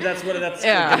 that's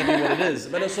Yeah. going to be what it is.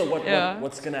 But also, Yeah.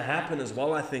 what's going to happen as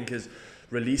well, I think, is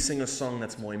releasing a song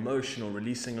that's more emotional,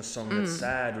 releasing a song that's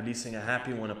sad, releasing a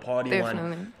happy one, a party Definitely.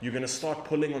 one. You're going to start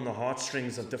pulling on the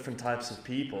heartstrings of different types of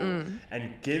people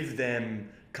and give them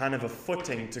kind of a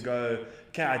footing to go,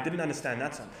 okay, I didn't understand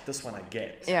that song. This one I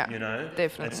get. Yeah, you know.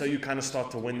 definitely. And so you kind of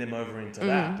start to win them over into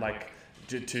that, like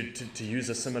to use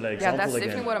a similar Yeah, example that's again.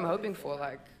 definitely what I'm hoping for.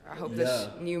 Like, I hope this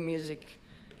new music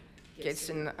gets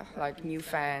in like new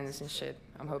fans and shit.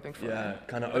 I'm hoping for Yeah, that.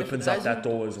 kind of But if it opens up that doesn't-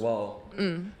 door as well.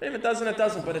 If it doesn't, it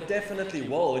doesn't, but it definitely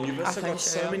will. And you've also think got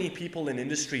so, so yeah. many people in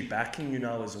industry backing you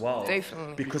now as well.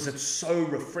 Definitely. Because it's so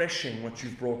refreshing what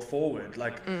you've brought forward.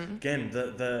 Like, again,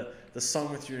 the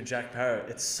song with you and Jack Parrott,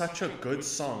 it's such a good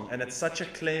song. And it's such a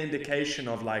clear indication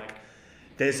of like,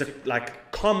 there's a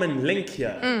like common link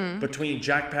here between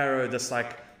Jack Parrott, this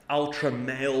like ultra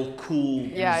male cool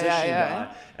Yeah, musician yeah.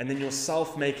 guy, and then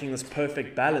yourself making this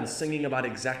perfect balance, singing about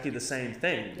exactly the same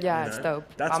thing. Yeah, you it's know?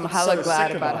 dope. That's I'm what's hella so glad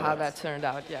sick about how it. that turned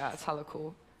out. Yeah, it's hella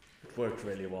cool. It worked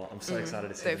really well. I'm so excited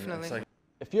to see it. definitely. It's like,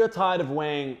 If you're tired of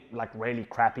wearing like really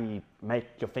crappy, make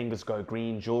your fingers go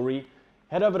green jewelry,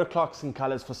 head over to Clocks and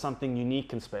Colors for something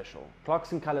unique and special.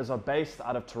 Clocks and Colors are based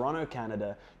out of Toronto,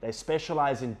 Canada. They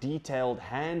specialize in detailed,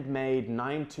 handmade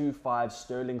 925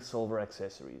 sterling silver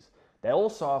accessories. They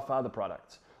also offer other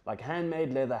products like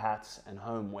handmade leather hats and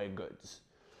homeware goods.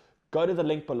 Go to the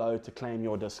link below to claim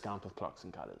your discount with Clocks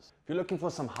and Colors. If you're looking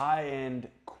for some high-end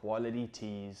quality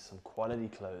tees, some quality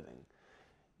clothing,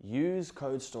 use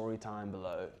code STORYTIME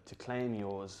below to claim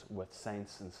yours with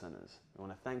Saints and Sinners. We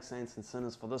want to thank Saints and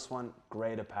Sinners for this one.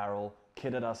 Great apparel.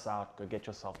 Kitted us out. Go get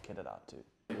yourself kitted out too.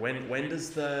 when does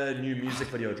the new music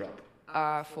video drop?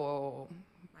 For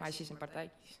Meisjes en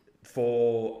Partijtjes.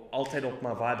 For Altijd op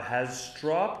My Vibe has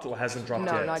dropped or hasn't dropped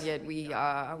No, yet? not yet.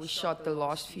 We shot the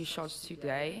last few shots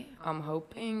today. I'm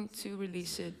hoping to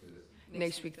release it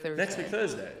next week Thursday. Next week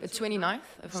Thursday. The 29th,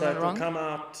 if So I'm it not will wrong. come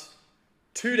out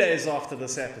 2 days after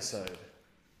this episode.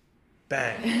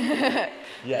 Bang.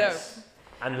 Yes.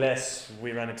 Unless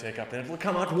we run into a hiccup, then it will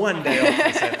come out 1 day after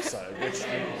this episode, which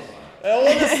all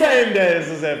the same day as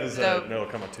this episode. Dope. No, it'll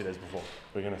come out 2 days before.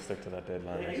 We're gonna stick to that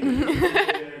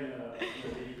deadline.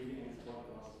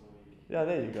 Yeah,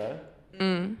 there you go.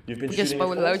 You've been Just shooting but it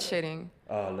with for? load shedding.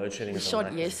 Oh, load shedding We is a shot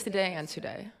nightmare. yesterday and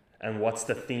today. And what's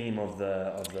the theme of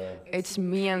the It's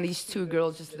me and these two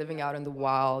girls just living out in the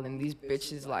wild, and these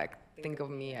bitches like think of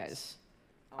me as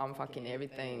I'm fucking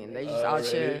everything, and they just out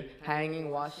here hanging,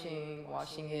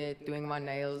 washing it, doing my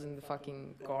nails in the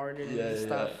fucking garden and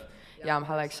stuff. Yeah, I'm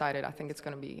hella excited. I think it's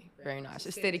gonna be very nice,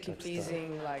 aesthetically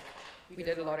pleasing. Like we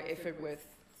did a lot of effort with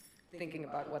thinking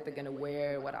about what they're gonna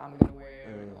wear, what I'm gonna wear,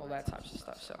 and all that types of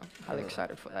stuff. So hella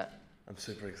excited for that. I'm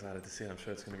super excited to see it. I'm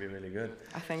sure it's going to be really good.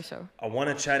 I think so. I want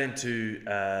to chat into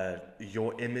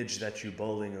your image that you're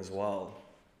building as well.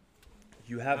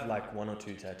 You have like 1 or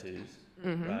 2 tattoos,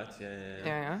 right?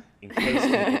 Yeah. In case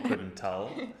people couldn't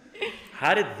tell.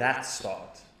 How did that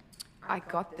start? I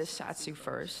got this tattoo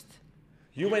first.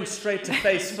 You went straight to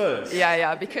face first.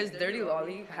 Yeah, because Dirty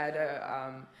Lolly had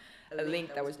a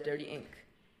link that was Dirty Ink.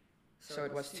 So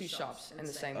it was 2 shops in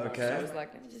the same one. So Okay. I was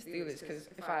like, let me just do this, because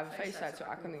if I have a face tattoo,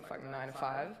 I can do fucking 9 to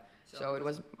 5. So it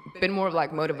was a bit more of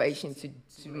like motivation to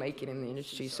make it in the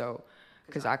industry. So,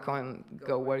 because I can't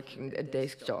go work in a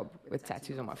desk job with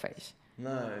tattoos on my face.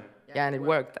 No. Yeah, and it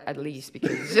worked at least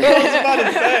because. I was about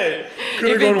to say.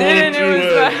 Could have If it gone 1 or didn't, 2 it was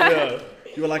words. bad.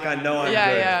 Yeah. You were like, I know I'm good.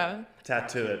 yeah.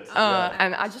 Tattoo it. Yeah.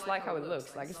 And I just like how it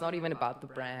looks. Like, it's not even about the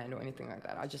brand or anything like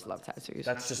that. I just love tattoos.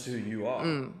 That's just who you are.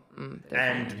 Definitely.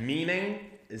 And meaning,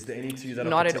 is there any two that are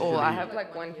Not at all. I particularly- have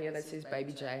like one here that says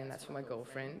Baby J, and that's for my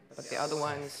girlfriend. But the other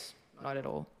ones, not at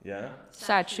all. Yeah?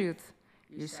 Sad truth.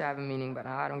 used to have a meaning, but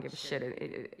I don't give a shit.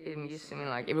 It used to mean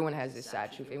like everyone has this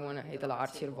sad truth. Everyone het hulle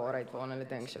hartseer waarheid waarna hulle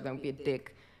dink. So don't be a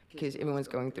dick because everyone's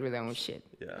going through their own shit.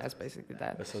 Yeah. That's basically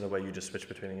that. So the way you just switch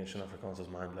between English and Afrikaans was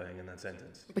mind-blowing in that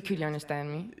sentence. But could you understand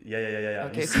me? Yeah.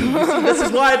 Okay, You see, this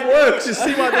is why it works. You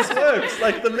see why this works.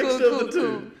 Like the mixture of the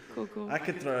two. Cool. I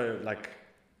could throw like,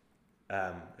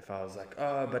 if I was like,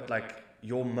 oh, but like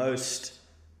your most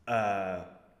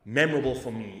memorable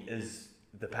for me is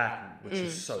the pattern, which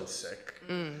is so sick.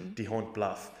 Die Hond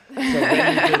Bluff. So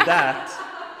when you did that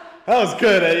was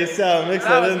good, eh? So mix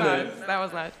that in there. That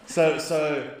was nice.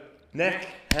 So neck,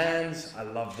 hands, I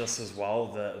love this as well.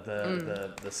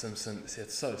 The Simpsons,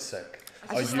 it's so sick.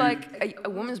 I just like a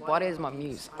woman's body is my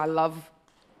muse. I love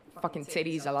fucking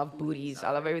titties. I love booties.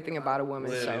 I love everything about a woman.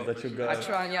 Really? So That you go. I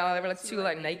try and there were like two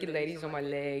like naked ladies on my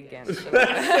leg and shit like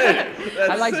that.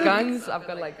 I like guns. I've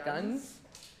got like guns.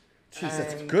 Jeez,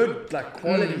 that's good, like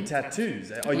quality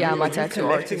tattoos. Are Yeah, my you tattoo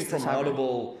collecting artist from is having-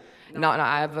 Audible? No,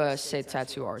 I have a set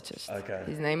tattoo artist. Okay.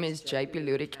 His name is JP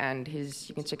Ludic, and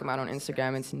you can check him out on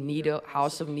Instagram. It's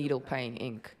House of Needle Pain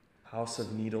Inc. House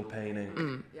of Needle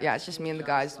Painting. Yeah, it's just me and the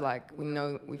guys. Like we've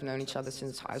known each other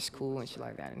since high school and shit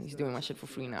like that. And he's doing my shit for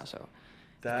free now. So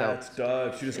That's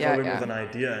dope. You just Yeah, go in yeah. with an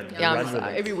idea and yeah, run with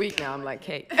it. every week now I'm like,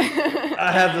 hey,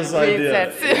 I have this me and idea.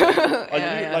 tattoo. Are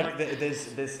Yeah, you yeah. like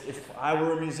there's if I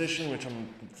were a musician, which I'm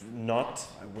not,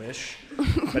 I wish,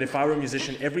 but if I were a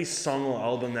musician, every song or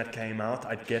album that came out,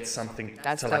 I'd get something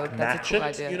That's to like dope. That's a match cool it,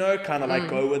 idea. you know, kind of like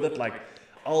go with it, like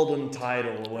album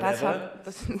title or That's whatever.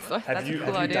 that's Have a you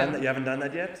cool idea. done that? You haven't done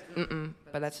that yet?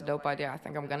 But that's a dope idea. I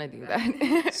think I'm gonna do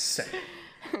that. Sick.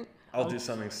 I'll do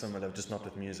something similar, just not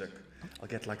with music. I'll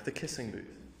get like the kissing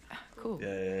booth. Cool.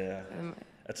 Yeah.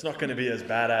 It's not going to be as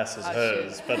badass as Oh,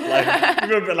 hers, shit. but like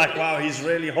you'll be like, wow, he's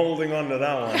really holding on to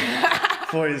that one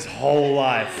for his whole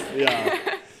life. Yeah.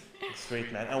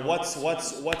 Sweet, man. And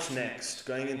what's next?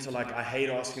 Going into like, I hate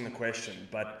asking the question,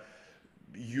 but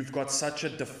you've got such a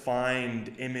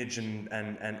defined image and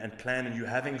plan, and you're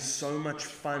having so much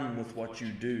fun with what you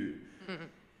do.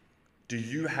 Do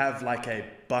you have like a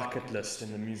bucket list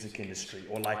in the music industry,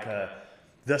 or like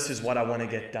this is what I want to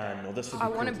get done, or this would be I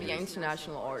cool want to to be do? an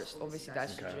international artist. Obviously,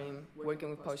 that's the Okay. dream. Working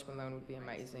with Post Malone would be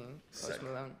amazing. Post Sick.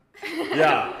 Malone.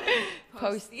 Yeah.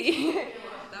 Posty.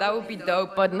 That would be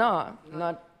dope, but no,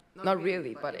 not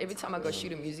really. But every time I go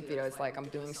shoot a music video, it's like I'm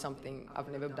doing something I've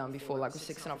never done before. Like with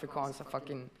Six and Afrikaans, I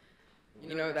fucking,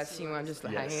 that scene where I'm just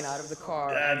like, hanging out of the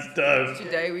car. That's dope.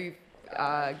 Today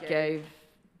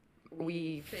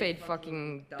we fed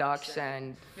fucking ducks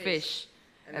and fish,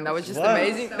 and that was just What?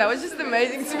 amazing. That was just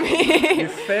amazing to me. You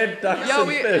fed ducks Yeah, and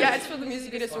fish. yeah, it's for the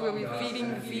music video, so we're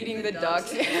feeding the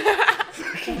ducks.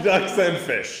 Ducks and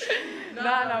fish.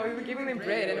 No, we were giving them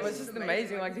bread, and it was just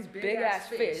amazing. Like these big ass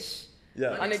fish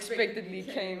Yeah. unexpectedly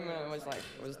came, and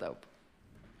it was dope.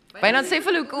 But not say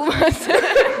for Luku, but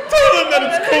Tell them that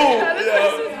it's cool.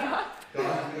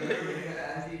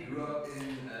 Yeah. Andy grew up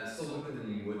in Silverton and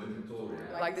he worked in Victoria.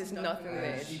 like there's nothing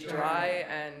there. It's dry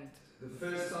and The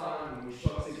first time we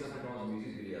shot Six Afrikaans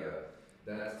music video,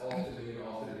 that's after the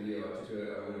video, I took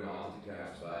her over the mountain to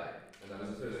Camps Bay. And that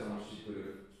was the first time she could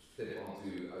have stepped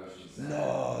onto ocean sand.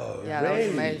 No. yeah, that was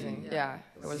amazing. Yeah,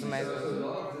 it was So amazing. a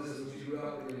lot of this is she grew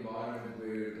up in an environment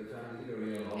where the family didn't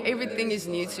really know. Everything is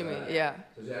new to me. Yeah.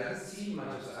 So she hasn't seen much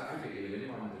of South Africa even, let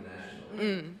alone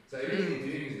international. So everything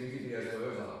doing these music videos for her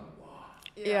was like, wow.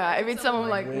 Yeah, every time I'm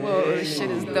like, whoa, this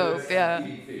shit is dope. Yeah.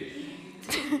 Eating fish.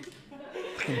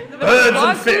 Birds and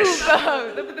Wagyu, fish.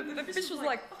 bro. The fish was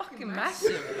like fucking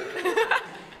massive.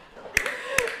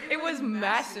 It was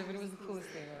massive. It was the coolest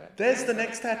thing ever. There's the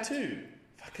next tattoo.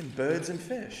 Fucking birds and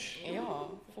fish. Yeah,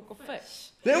 fuck a fish.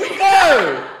 There we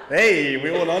go. Hey,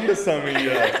 we're all under something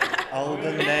here.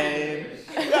 Album name.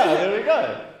 Yeah, there we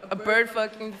go. A bird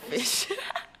fucking fish.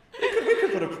 We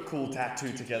could put a cool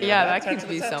tattoo together. Yeah, right? that could Tattoo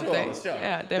be the tattoo something. artist,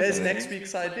 Yeah, There's definitely. next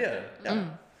week's idea. Yeah.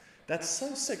 That's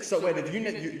so sick. So wait, have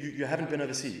you haven't been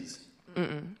overseas?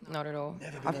 Not at all.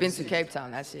 Never been I've been to overseas. Cape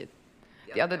Town. That's it.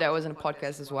 The other day I was in a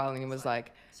podcast as well, and he was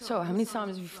like, "So, how many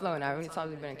times have you flown? How many times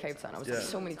have you been in Cape Town?" I was like, Yeah.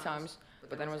 "So many times."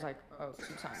 But then I was like, "Oh,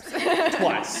 2 times."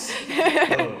 Twice.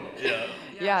 Oh, yeah.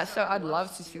 Yeah, so I'd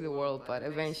love to see the world, but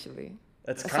eventually.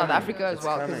 It's South coming. Africa as It's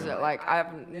well, because coming. like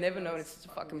I've never known it's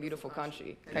such a fucking beautiful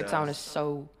country. Cape Town is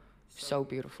so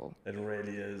beautiful. It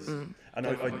really is. And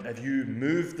have you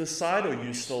moved this side, or are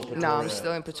you still Pretoria? No, I'm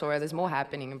still in Pretoria. There's more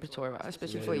happening in Pretoria,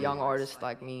 especially for a young artist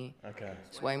like me. Okay.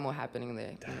 There's way more happening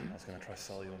there. Damn, I was gonna try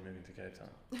sell you on moving to Cape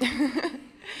Town.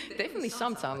 Definitely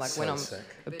sometime, like when So I'm sick.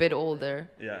 a bit older.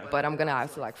 Yeah. But I'm gonna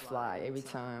have to like fly every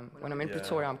time. When I'm in Yeah.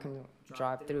 Pretoria, I'm gonna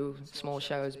drive through small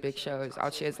shows, big shows.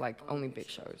 Out here it's like only big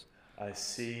shows. I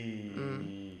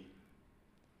see.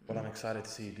 Well, I'm excited to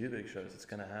see you do big shows. It's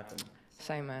gonna happen.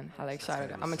 Same, man. Hella excited.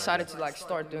 gonna be I'm so excited to like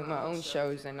start doing my own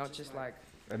shows and not just like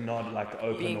And not like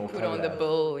open being or put on the collab.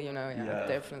 bill, you know. Yeah, Yeah.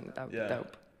 definitely. That would Yeah. be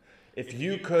dope. If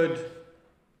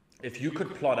you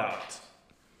could plot out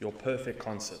your perfect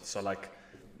concert, so like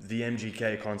the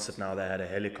MGK concert now, they had a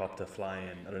helicopter fly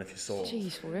in. I don't know if you saw.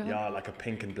 Jeez, for real? Yeah, like a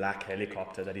pink and black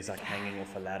helicopter that he's like hanging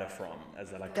off a ladder from as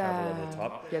they like travel over the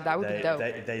top. Yeah, that would be dope.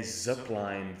 They zip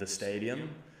lined the stadium.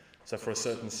 So for a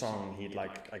certain song, he'd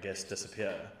like, I guess,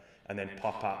 disappear and then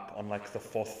pop up on like the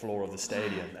 4th floor of the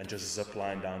stadium and just zip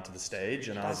line down to the stage.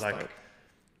 And I was That's like, dope.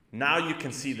 now you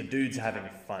can see the dudes having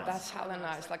fun. That's hella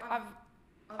nice. Like I've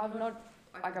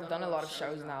done a lot of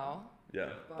shows now, Yeah.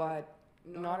 but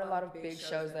not a lot of big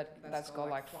shows that's got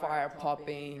like fire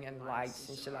popping and lights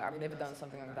and shit. Like I've never done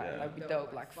something like that. Yeah. That'd be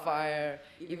dope. Like fire,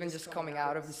 even just coming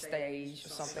out of the stage or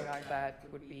something like that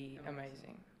would be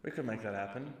amazing. We could make that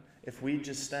happen. If we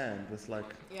just stand with like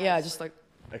Yeah, just like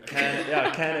a can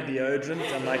of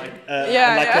deodorant and like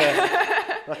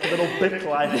like a little Bic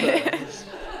lighter. Just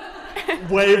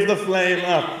wave the flame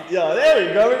up. Yeah, there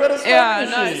we go. We got a smoke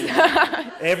machine.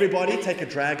 nice. Everybody, take a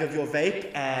drag of your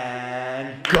vape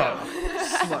and go.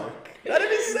 Smoke. That'd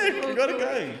be sick. We got it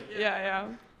going. yeah.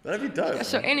 That'd be dope.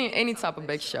 So any type of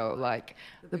big show, like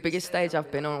the biggest stage I've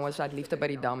been on was at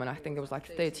Liefdeberry Dam, and I think there was like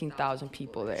 13,000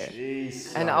 people there.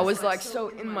 Jeez. And I was like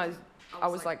I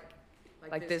was like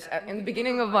this. In the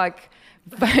beginning of like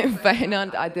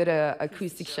Wynand, I did a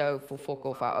acoustic show for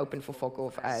Fokhoff. I opened for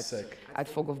Fokhoff Sick. at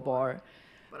Fokhoff Bar.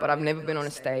 But I've never been on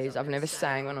a stage. I've never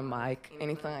sang on a mic,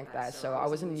 anything like that. So I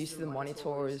wasn't used to the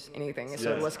monitors, anything. So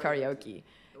Yeah. it was karaoke.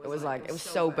 It was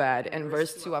so bad. And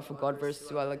verse 2, I forgot verse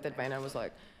 2. I looked at Wynand and was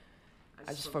like,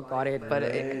 I just forgot it. But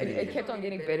it kept on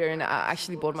getting better. And I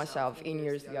actually bought myself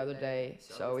in-ears the other day.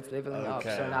 So it's leveling up.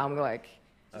 Okay. So now I'm like,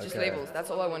 just Okay. levels. That's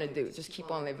all I want to do. Just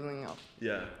keep on leveling up.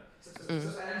 Yeah. So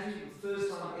Angie, first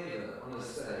time ever on a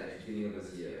stage beginning of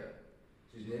this year.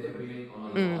 She's never been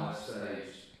on a live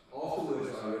stage. Afterwards,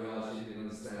 I realized she didn't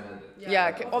understand it.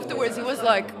 Yeah, afterwards he was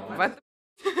like, what?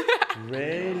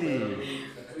 Really?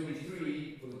 At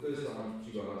 23, for the first time,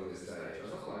 she got onto the stage. I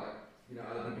was not like,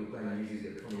 other people playing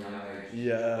music at 29 age.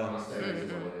 Yeah. On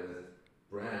stage or whatever.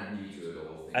 Brand new to it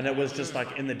all. And it was just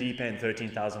like in the deep end,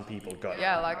 13,000 people got.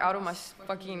 Yeah, like out of my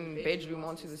fucking bedroom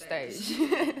onto the stage.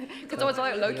 Because I was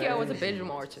like, low-key, I was a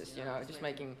bedroom artist, just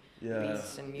making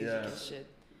beats and music and shit.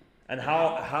 And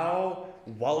how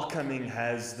welcoming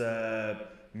has the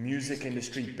music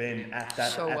industry been at that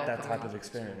So at that welcoming. type of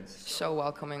experience? So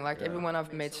welcoming. Like everyone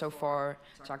I've met so far,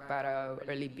 Jack Barrow,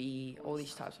 Early B, all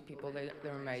these types of people, they're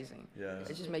amazing. Yeah.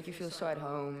 They just make you feel so at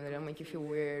home. They don't make you feel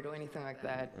weird or anything like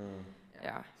that.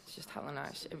 Yeah, it's just hella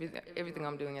nice. Everything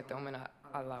I'm doing at the moment,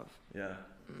 I love. Yeah.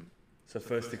 So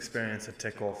first experience at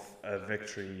Takeoff,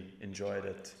 victory, enjoyed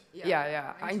it.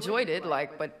 Yeah, I enjoyed it,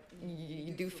 but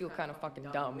you do feel kind of fucking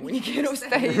dumb when you get off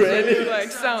stage and you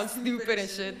sound stupid and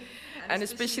shit. And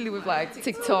especially with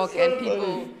TikTok and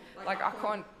people, I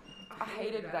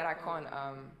hate it that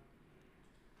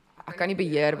I kan nie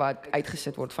beheer wat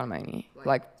uitgesit word van my nie.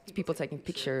 Like people taking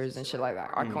pictures and shit like that.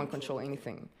 I can't control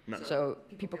anything. No. So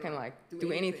people can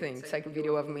do anything. Take a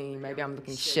video of me, maybe I'm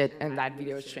looking shit and that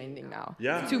video is trending now.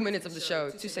 Yeah. 2 minutes of the show,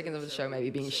 2 seconds of the show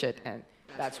maybe being shit and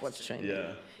that's what's trending.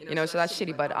 Yeah. So that's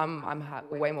shitty, but I'm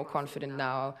way more confident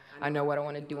now. I know what I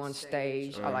want to do on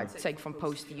stage. I like take from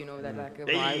Posty, that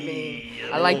vibing.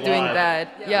 I like doing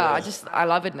that. Yeah, I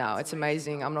love it now. It's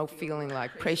amazing. I'm not feeling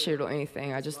pressured or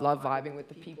anything. I just love vibing with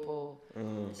the people.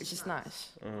 It's just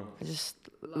nice. I just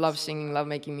love singing, love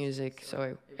making music.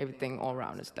 So everything all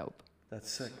around is dope.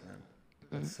 That's sick, man.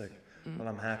 That's sick. Well,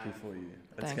 I'm happy for you.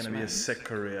 It's Thanks, going to be a man. sick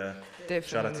career. Definitely.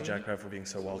 Shout out to Jack Barrow for being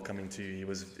so welcoming to you. He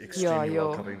was extremely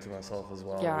welcoming to myself as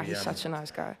well. Yeah, he's such a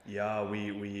nice guy. Yeah,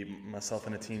 we myself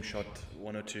and a team shot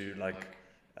 1 or 2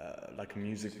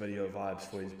 music video vibes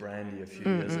for his Brandy a few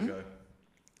years ago.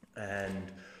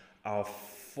 And our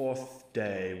 4th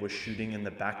day was shooting in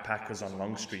the Backpackers on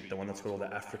Long Street, the one that's got all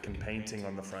the African painting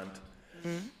on the front.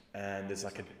 And there's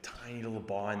a tiny little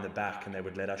bar in the back, and they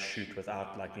would let us shoot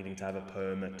without needing to have a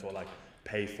permit or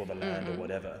pay for the land or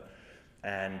whatever.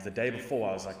 And the day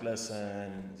before I was like,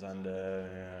 listen, Zander,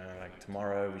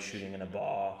 tomorrow we're shooting in a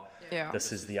bar. Yeah.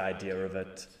 This is the idea of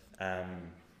it.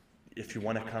 If you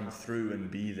want to come through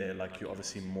and be there, you're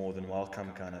obviously more than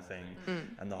welcome, kind of thing.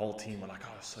 And the whole team were like,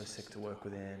 oh, so sick to work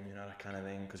with him, that kind of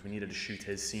thing, because we needed to shoot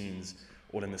his scenes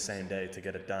all in the same day to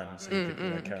get it done, so he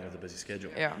could carry on with a busy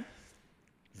schedule. Yeah.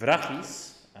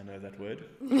 Vrachis, I know that word.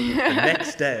 The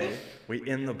next day, we're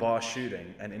in the bar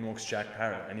shooting, and in walks Jack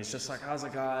Barrow, and he's just like, how's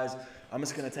it, guys? I'm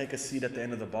just going to take a seat at the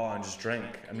end of the bar and just drink.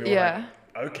 And we were Yeah.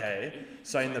 like, okay.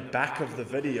 So in the back of the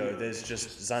video, there's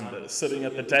just Xander sitting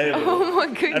at the table. Oh my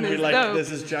goodness, And we're like, dope. there's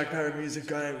this Jack Parrot music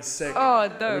going, it's sick. Oh,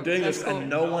 And we're dope. doing That's this, cool. and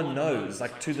no one knows,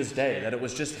 like to this day, that it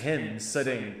was just him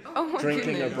sitting, Oh my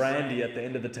drinking goodness. a brandy at the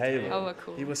end of the table. Hella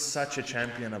cool. He was such a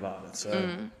champion about it. So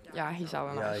Yeah, he's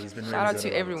hella Yeah, nice. he's been Shout really out good to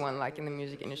about it. everyone like in the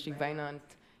music industry. Vaynant,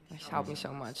 he's helped me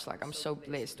so much. Like I'm so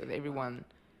blessed with everyone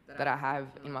that I have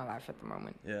in my life at the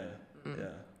moment. yeah, yeah.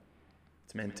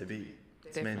 It's meant to be.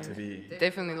 It's meant to be.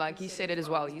 Definitely, like he said it as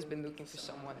well. He's been looking for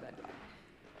someone that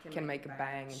like, can make a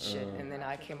bang and shit, and then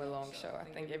I came along. So I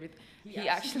think he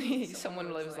actually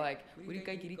someone was like, "Would you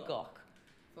get cock?"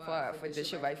 For the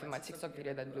show for my TikTok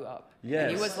video that blew up. And he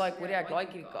Yes. was like, "Would you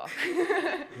like it cock?"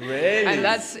 Really? And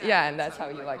that's how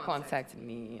he like contacted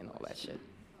me and all that shit.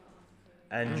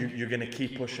 And you're going to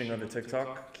keep pushing over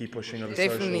TikTok? Keep pushing over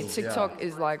Definitely, socials? TikTok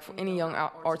is like for any young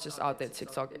artist out there.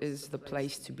 TikTok is the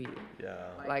place to be. Yeah,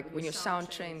 Like when your sound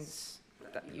trends,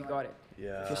 you got it.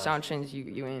 yeah, If your sound trends,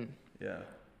 you in. yeah.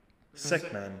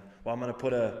 Sick, man. Well, I'm going to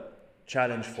put a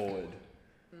challenge forward.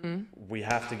 We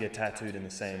have to get tattooed in the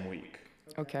same week.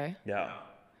 Okay. Yeah.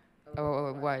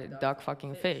 Oh, what? Duck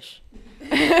fucking fish.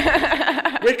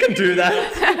 We can do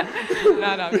that. No,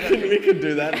 I'm joking. We can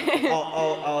do that.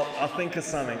 I'll think of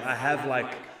something. I have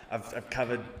like, I've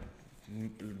covered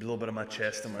a little bit of my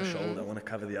chest and my shoulder. I want to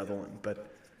cover the other one,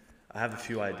 but I have a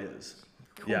few ideas.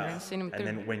 Cool, yeah. man. Send 'em And through.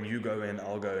 then when you go in,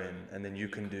 I'll go in, and then you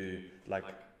can do like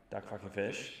duck fucking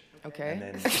fish. Okay.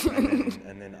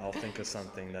 And then I'll think of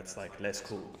something that's like less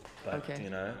cool. But Okay. you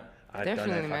know, I don't know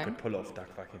Definitely, if I man. could pull off duck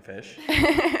fucking fish.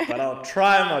 But I'll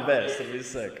try my best. It'll be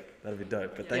sick. That'll be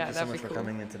dope. But thank Yeah, you so that'd much be for cool.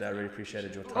 coming in today. I really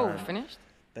appreciated your Oh, time. finished?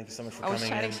 Thank you so much for I was coming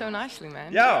chatting in. so nicely,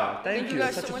 man. Yeah, thank you.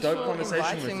 guys Such so a much dope for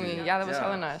conversation with inviting you. me. Yeah, that was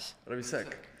hella nice. That'll be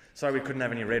sick. Sorry we couldn't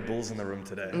have any Red Bulls in the room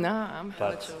today. Nah, I'm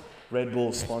hella But chill. Red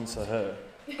Bull sponsor her.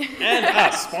 And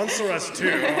us. Sponsor us too.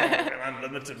 Oh,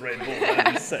 unlimited Red Bull.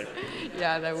 That'd be sick.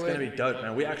 Yeah, that It's would. going to be dope,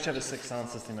 man. We actually have a sick sound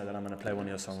system that I'm going to play one of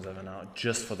your songs over now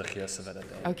just for the gears of it at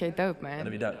the end. Okay, dope,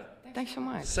 That'll be man. dope. Thanks so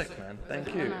much. Sick, man. Thank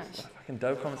That's you. nice. What a fucking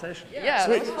dope conversation. Yeah,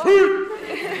 Sweet. that was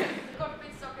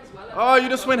fun. Oh, you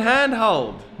just went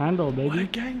handheld. Handle, What a baby.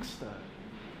 gangster.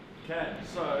 Okay,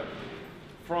 so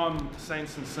from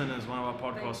Saints and Sinners, one of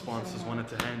our podcast sponsors wanted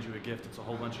to hand you a gift. It's a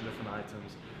whole bunch of different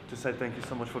items. To say thank you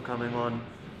so much for coming on.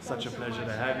 Such a pleasure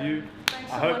to have you.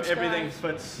 Thanks I so hope much, everything guys.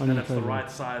 fits On and your it's the pleasure.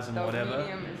 right size and The whatever.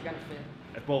 medium is gonna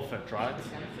fit. It will fit, right?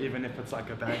 Even if it's like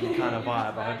a baggy kind of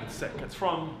vibe, I hope it's sick. It's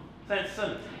from Saints and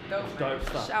Sinners. Dope, It's man. dope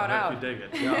stuff. Shout I hope out. you dig it.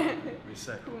 Yeah, be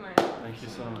sick. Cool, man. Thank you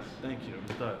so much. Thank you. It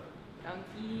was dope.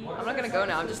 I'm not gonna go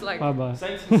now. I'm just like. Bye bye.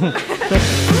 Saints and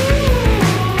Sinners.